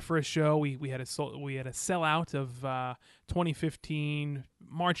 February 1st show, we had a sellout of 2015.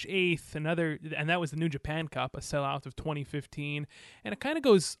 March 8th, and that was the New Japan Cup, a sellout of 2015, and it kind of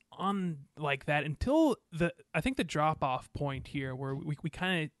goes on like that until I think the drop off point here, where we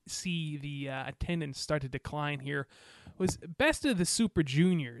kind of see the attendance start to decline here, was Best of the Super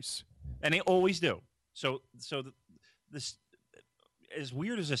Juniors, and they always do. So this, as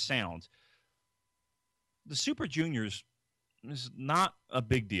weird as it sounds, the Super Juniors is not a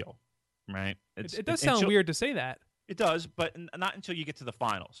big deal, right? It does sound weird to say that. It does, but not until you get to the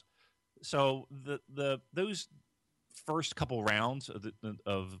finals. So those first couple rounds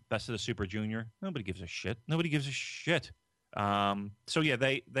of Best of the Super Junior, nobody gives a shit. Nobody gives a shit. So yeah,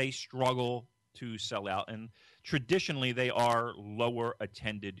 they struggle to sell out, and traditionally they are lower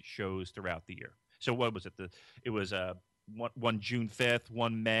attended shows throughout the year. So what was it? It was one June 5th,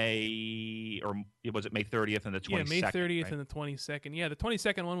 one May, or was it May 30th and the 22nd? Yeah, May 30th right? and the 22nd. Yeah, the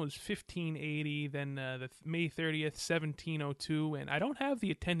 22nd one was 1580, then the May 30th, 1702, and I don't have the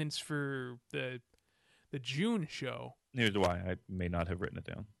attendance for the June show. Neither do I. I may not have written it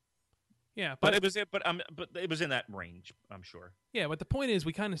down. Yeah, but it was in that range, I'm sure. Yeah, but the point is,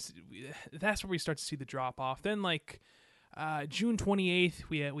 that's where we start to see the drop off. Then June 28th,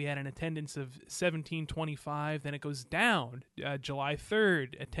 we had an attendance of 1725. Then it goes down. July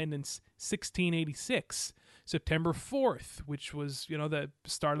 3rd, attendance 1686. September 4th, which was the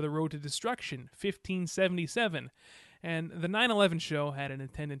start of the Road to Destruction, 1577, and the 9/11 show had an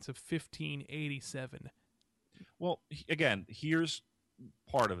attendance of 1587. Well, again, here's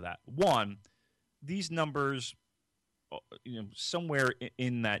part of that. One, these numbers, somewhere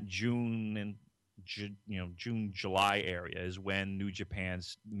in that June and June, July area is when New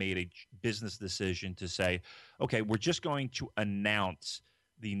Japan's made a business decision to say, okay, we're just going to announce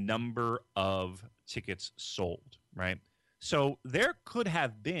the number of tickets sold, right? So there could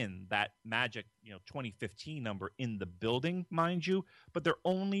have been that magic, 2015 number in the building, mind you, but they're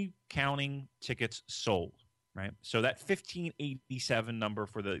only counting tickets sold, right? So that 1587 number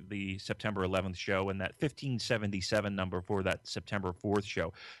for the September 11th show and that 1577 number for that September 4th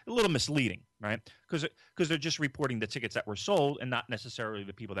show, a little misleading, right? Because they're just reporting the tickets that were sold and not necessarily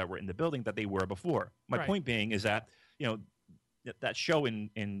the people that were in the building that they were before. My point being is that, that show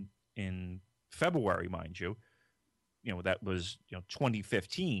in February, mind you, that was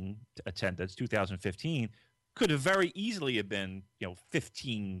 2015 attendance, 2015, could have very easily have been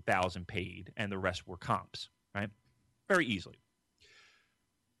 15,000 paid and the rest were comps, right? Very easily.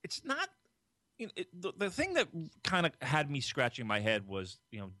 It's not. The thing that kind of had me scratching my head was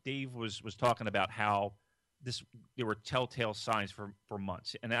Dave was talking about how there were telltale signs for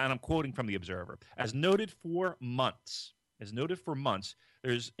months, and I'm quoting from the Observer, as noted for months,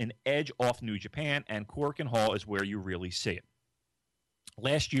 there's an edge off New Japan, and Korakuen Hall is where you really see it.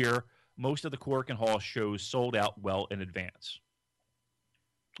 Last year, most of the Korakuen Hall shows sold out well in advance.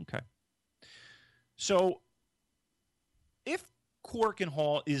 Okay. So if Korakuen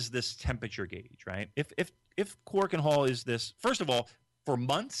Hall is this temperature gauge, right? If Korakuen Hall is this, first of all, for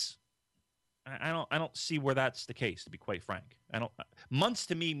months, I don't see where that's the case, to be quite frank. Months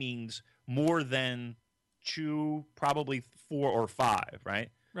to me means more than 2, probably 4 or 5,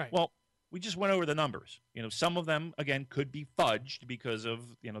 right? Right. Well, we just went over the numbers. Some of them, again, could be fudged because of,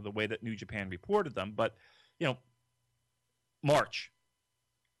 the way that New Japan reported them. But, March,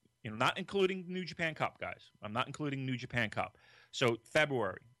 not including New Japan Cup, guys. I'm not including New Japan Cup. So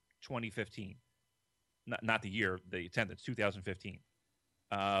February 2015, not the year, the attendance, 2015.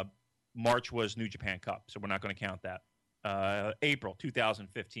 March was New Japan Cup, so we're not going to count that. April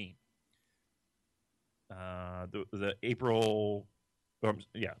 2015. The April,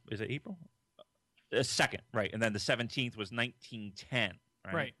 is it April? 2nd, right? And then the 17th was 1910,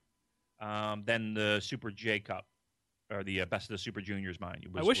 right? Right. Then the Super J Cup, or the Best of the Super Juniors, mind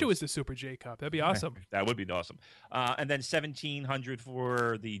you. I wish it was the Super J Cup. That'd be awesome. That would be awesome. And then 1700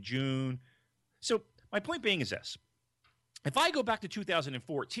 for the June. So my point being is this: if I go back to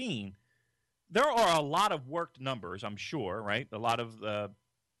 2014, there are a lot of worked numbers, I'm sure, right? A lot of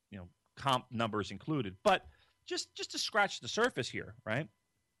comp numbers included, but just to scratch the surface here, right?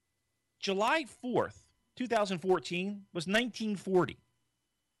 July 4th, 2014 was 1940.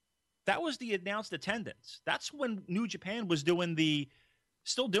 That was the announced attendance. That's when New Japan was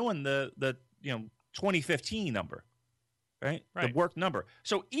still doing the 2015 number, right? The work number.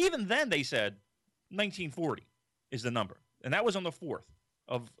 So even then they said 1940 is the number. And that was on the 4th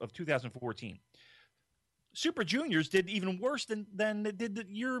of 2014. Super Juniors did even worse than it did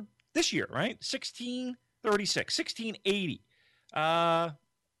this year, right? 1636, 1680.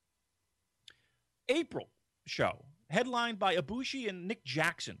 April show, headlined by Ibushi and Nick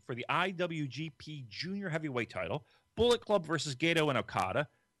Jackson for the IWGP Junior Heavyweight title. Bullet Club versus Gato and Okada.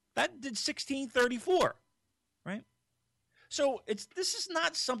 That did 1634, right? So this is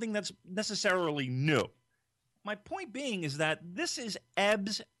not something that's necessarily new. My point being is that this is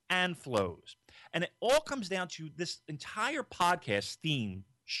ebbs and flows. And it all comes down to this entire podcast theme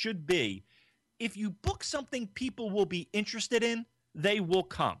should be, if you book something people will be interested in, they will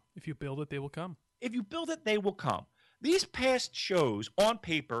come. If you build it, they will come. If you build it, they will come. These past shows on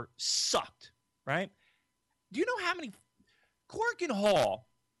paper sucked, right? Do you know how many Cork and Hall,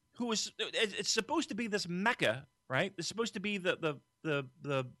 it's supposed to be this mecca, right? It's supposed to be the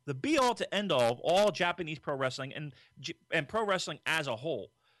be all to end all of all Japanese pro wrestling and pro wrestling as a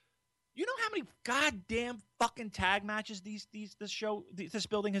whole. You know how many goddamn fucking tag matches this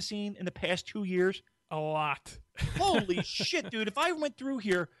building has seen in the past 2 years? A lot. Holy shit, dude! If I went through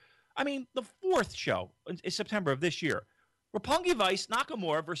here, I mean, the 4th show is September of this year. Roppongi Vice,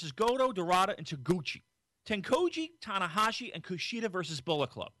 Nakamura versus Goto, Dorada, and Taguchi. Tenkoji, Tanahashi, and Kushida versus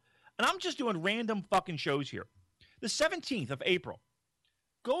Bullet Club. And I'm just doing random fucking shows here. The 17th of April.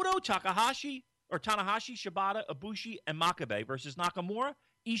 Goto, Tanahashi, Shibata, Ibushi, and Makabe versus Nakamura,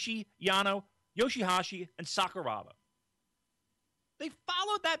 Ishii, Yano, Yoshihashi, and Sakuraba. They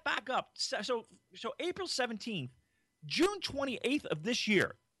followed that back up. So April 17th, June 28th of this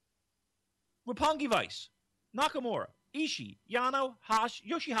year. Roppongi Vice, Nakamura, Ishii, Yano,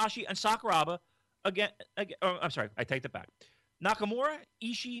 Yoshihashi, and Sakuraba I'm sorry, I take that back. Nakamura,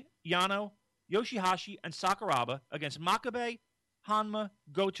 Ishii, Yano, Yoshihashi, and Sakuraba against Makabe, Hanma,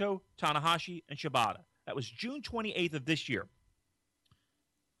 Goto, Tanahashi, and Shibata. That was June 28th of this year.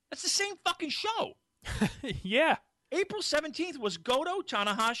 That's the same fucking show. Yeah. April 17th was Goto,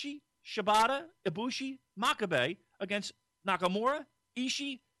 Tanahashi, Shibata, Ibushi, Makabe against Nakamura,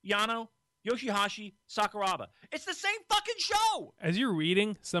 Ishii, Yano, Yoshihashi, Sakuraba. It's the same fucking show. As you're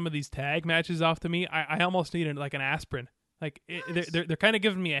reading some of these tag matches off to me, I almost need an aspirin. They're kind of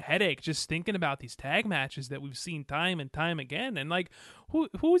giving me a headache just thinking about these tag matches that we've seen time and time again. And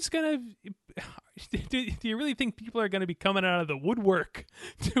who's gonna? Do you really think people are gonna be coming out of the woodwork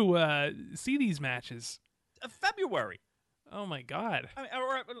to see these matches? February. Oh my God. I mean, all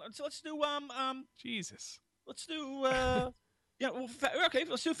right, so let's do Jesus. Let's do okay.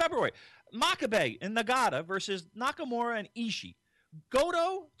 Let's do February. Makabe and Nagata versus Nakamura and Ishii.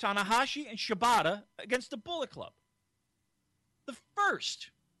 Goto, Tanahashi, and Shibata against the Bullet Club. The 1st.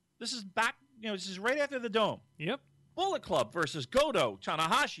 This is back. This is right after the Dome. Yep. Bullet Club versus Goto,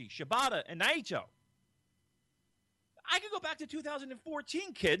 Tanahashi, Shibata, and Naito. I could go back to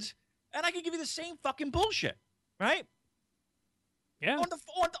 2014, kids, and I could give you the same fucking bullshit, right? Yeah. On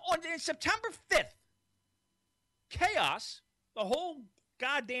September 5th, Chaos, the whole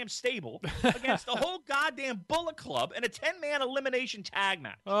goddamn stable, against the whole goddamn Bullet Club in a 10-man elimination tag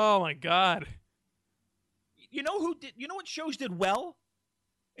match. Oh my God. You know what shows did well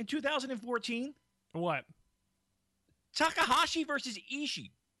in 2014? What? Takahashi versus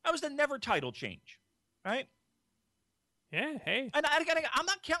Ishii. That was the never title change, right? Yeah, hey. And I'm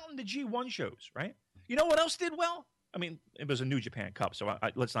not counting the G1 shows, right? You know what else did well? I mean, it was a New Japan Cup, so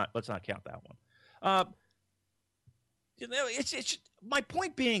let's not count that one. It's my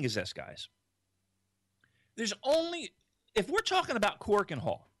point being is this, guys. There's only, if we're talking about Cork and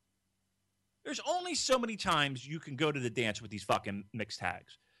Hall, there's only so many times you can go to the dance with these fucking mixed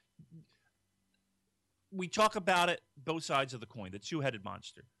tags. We talk about it, both sides of the coin, the two-headed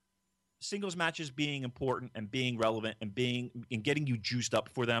monster. Singles matches being important and being relevant and getting you juiced up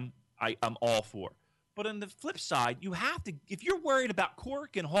for them, I'm all for. But on the flip side, you have to, if you're worried about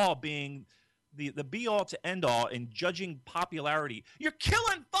Cork and Hall being the be-all to end-all in judging popularity, you're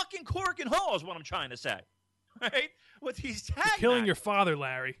killing fucking Cork and Hall is what I'm trying to say. Right? With these tag matches. Killing your father,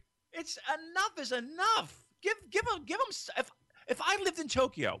 Larry. It's enough is enough. Give them. If I lived in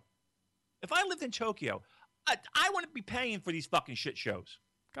Tokyo, I wouldn't be paying for these fucking shit shows.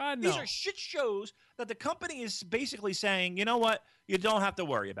 God, no. These are shit shows that the company is basically saying, you know what, you don't have to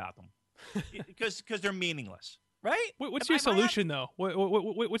worry about them because they're meaningless, right? What's your solution, though?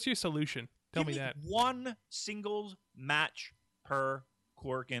 What's your solution? Tell me Give me that. one singles match per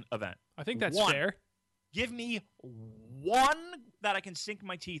Corkin event. I think that's one. fair. Give me one that I can sink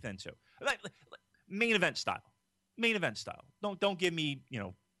my teeth into. Main event style. Main event style. Don't give me,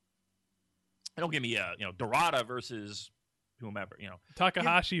 don't give me Dorada versus whomever,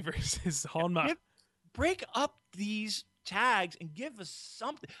 Takahashi versus Honma. Break up these tags and give us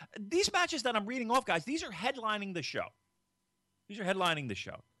something. These matches that I'm reading off, guys, these are headlining the show.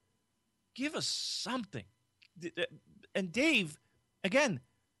 Give us something. And Dave, again,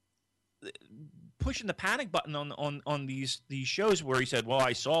 pushing the panic button on these shows where he said, well,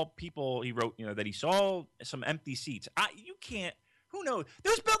 I saw people, he wrote, that he saw some empty seats. You can't, who knows?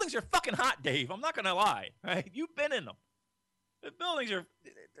 Those buildings are fucking hot, Dave. I'm not going to lie, right? You've been in them. The buildings are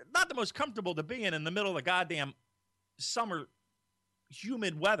not the most comfortable to be in the middle of the goddamn summer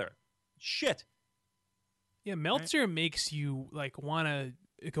humid weather. Shit. Yeah, Meltzer makes you want to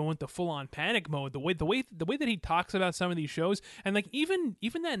go into full on panic mode. The way that he talks about some of these shows, and even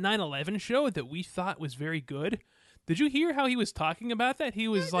that 9/11 show that we thought was very good. Did you hear how he was talking about that? He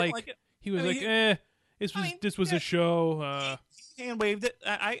was this was a show. He hand waved it.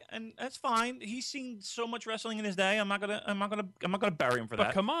 And that's fine. He's seen so much wrestling in his day. I'm not gonna bury him for that.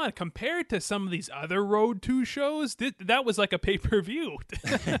 But come on, compared to some of these other Road 2 shows, that was like a pay-per-view.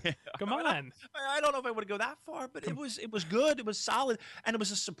 Come on. I don't know if I would go that far, but it was good. It was solid, and it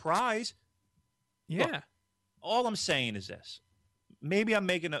was a surprise. Yeah. Look, all I'm saying is this. Maybe I'm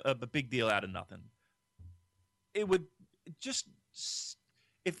making a big deal out of nothing. It would just.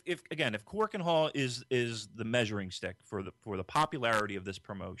 If Corkin Hall is the measuring stick for the popularity of this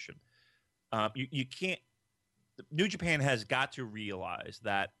promotion, you can't. New Japan has got to realize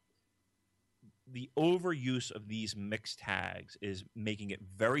that the overuse of these mixed tags is making it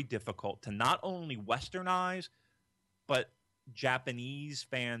very difficult to not only Westernize, but Japanese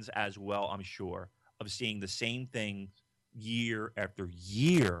fans as well. I'm sure of seeing the same thing year after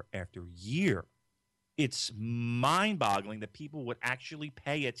year after year. It's mind-boggling that people would actually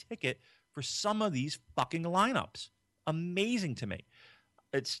pay a ticket for some of these fucking lineups. Amazing to me.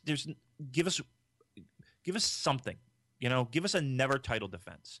 Give us something. Give us a never title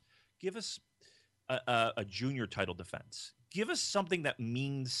defense. Give us a junior title defense. Give us something that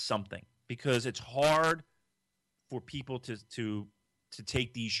means something, because it's hard for people to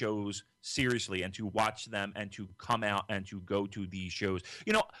take these shows seriously and to watch them and to come out and to go to these shows.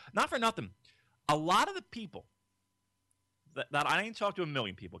 Not for nothing. A lot of the people that I didn't talk to a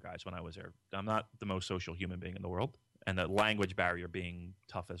million people, guys, when I was there. I'm not the most social human being in the world, and the language barrier being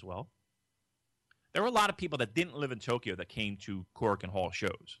tough as well. There were a lot of people that didn't live in Tokyo that came to Corkin Hall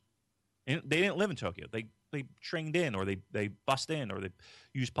shows. And they didn't live in Tokyo. They trained in, or they bussed in, or they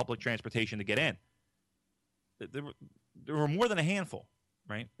used public transportation to get in. There were more than a handful.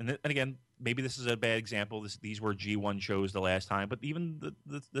 Right, and again, maybe this is a bad example. These were G1 shows the last time, but even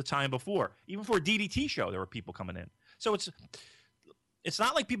the time before, even for a DDT show, there were people coming in. So it's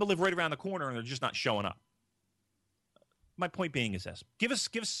not like people live right around the corner and they're just not showing up. My point being is this: give us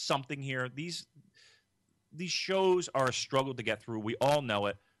something here. These shows are a struggle to get through. We all know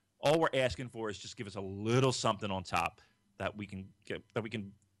it. All we're asking for is just give us a little something on top that we can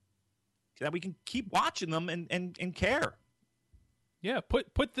keep watching them and care. Yeah,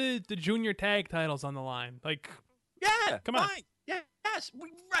 put the junior tag titles on the line. Yeah, come on. Fine. Yeah, yes,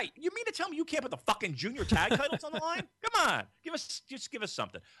 right. You mean to tell me you can't put the fucking junior tag titles on the line? Come on, give us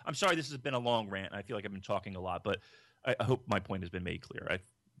something. I'm sorry, this has been a long rant. I feel like I've been talking a lot, but I hope my point has been made clear.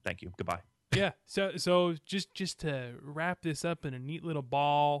 Thank you. Goodbye. Yeah. So just to wrap this up in a neat little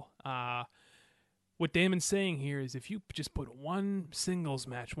ball. What Damon's saying here is if you just put one singles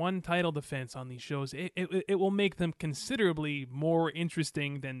match, one title defense on these shows, it will make them considerably more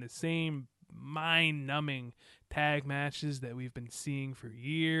interesting than the same mind-numbing tag matches that we've been seeing for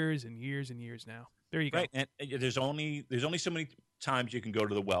years and years and years now. There you go. Right, and there's only so many times you can go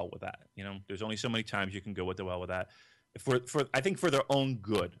to the well with that. There's only so many times you can go with the well with that. I think for their own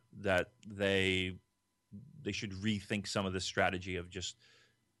good, that they should rethink some of this strategy of just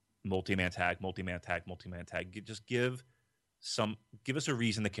multi-man tag. Just give us a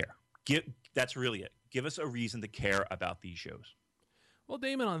reason to care. That's really it. Give us a reason to care about these shows. Well,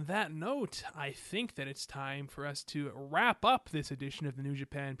 Damon, on that note, I think that it's time for us to wrap up this edition of the New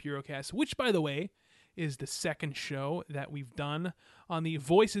Japan Purocast, which, by the way, is the second show that we've done on the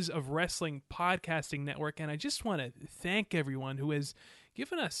Voices of Wrestling podcasting network. And I just want to thank everyone who has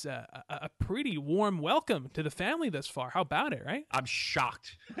given us a pretty warm welcome to the family thus far. How about it, right? I'm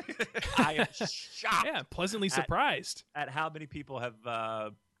shocked. I am shocked. Yeah, pleasantly surprised at how many people have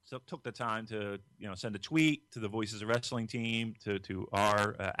took the time to send a tweet to the Voices of Wrestling team, to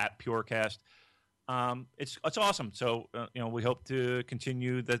our at Purocast. it's awesome. So we hope to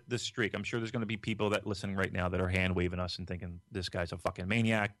continue the streak. I'm sure there's going to be people that listening right now that are hand waving us and thinking this guy's a fucking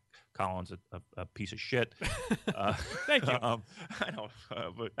maniac. Colin's a piece of shit. Thank you. I know,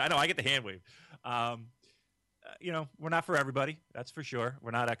 but I know I get the hand wave. We're not for everybody. That's for sure.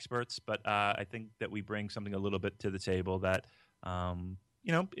 We're not experts, but I think that we bring something a little bit to the table that,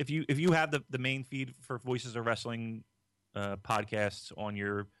 if you have the main feed for Voices of Wrestling podcasts on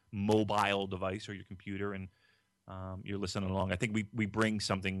your mobile device or your computer and you're listening along, I think we bring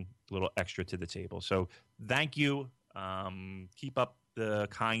something a little extra to the table. So thank you. Keep up the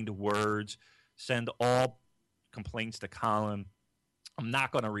kind words. Send all complaints to Colin. I'm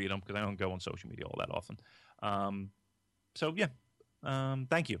not going to read them because I don't go on social media all that often.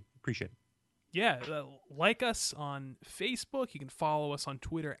 Thank you. Appreciate it. Yeah, like us on Facebook. You can follow us on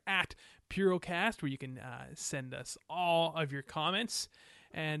Twitter at Purocast, where you can send us all of your comments.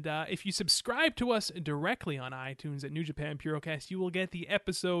 And if you subscribe to us directly on iTunes at New Japan Purocast, you will get the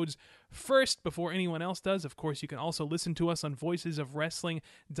episodes first before anyone else does. Of course, you can also listen to us on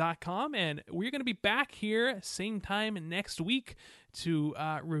voicesofwrestling.com. And we're going to be back here same time next week to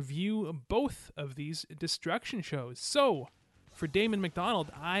review both of these Destruction shows. So, for Damon McDonald,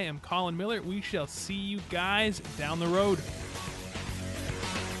 I am Colin Miller. We shall see you guys down the road.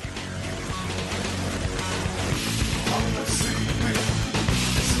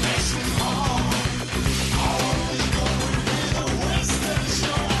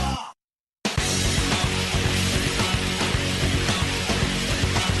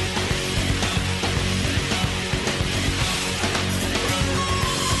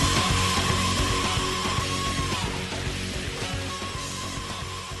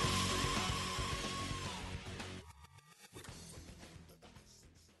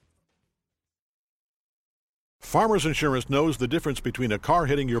 Farmers Insurance knows the difference between a car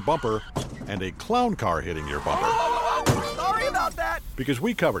hitting your bumper and a clown car hitting your bumper. Sorry about that. Because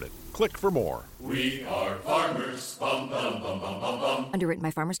we covered it. Click for more. We are farmers. Bum, bum, bum, bum, bum, bum. Underwritten by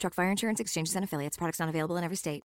Farmers Truck Fire Insurance Exchanges and Affiliates. Products not available in every state.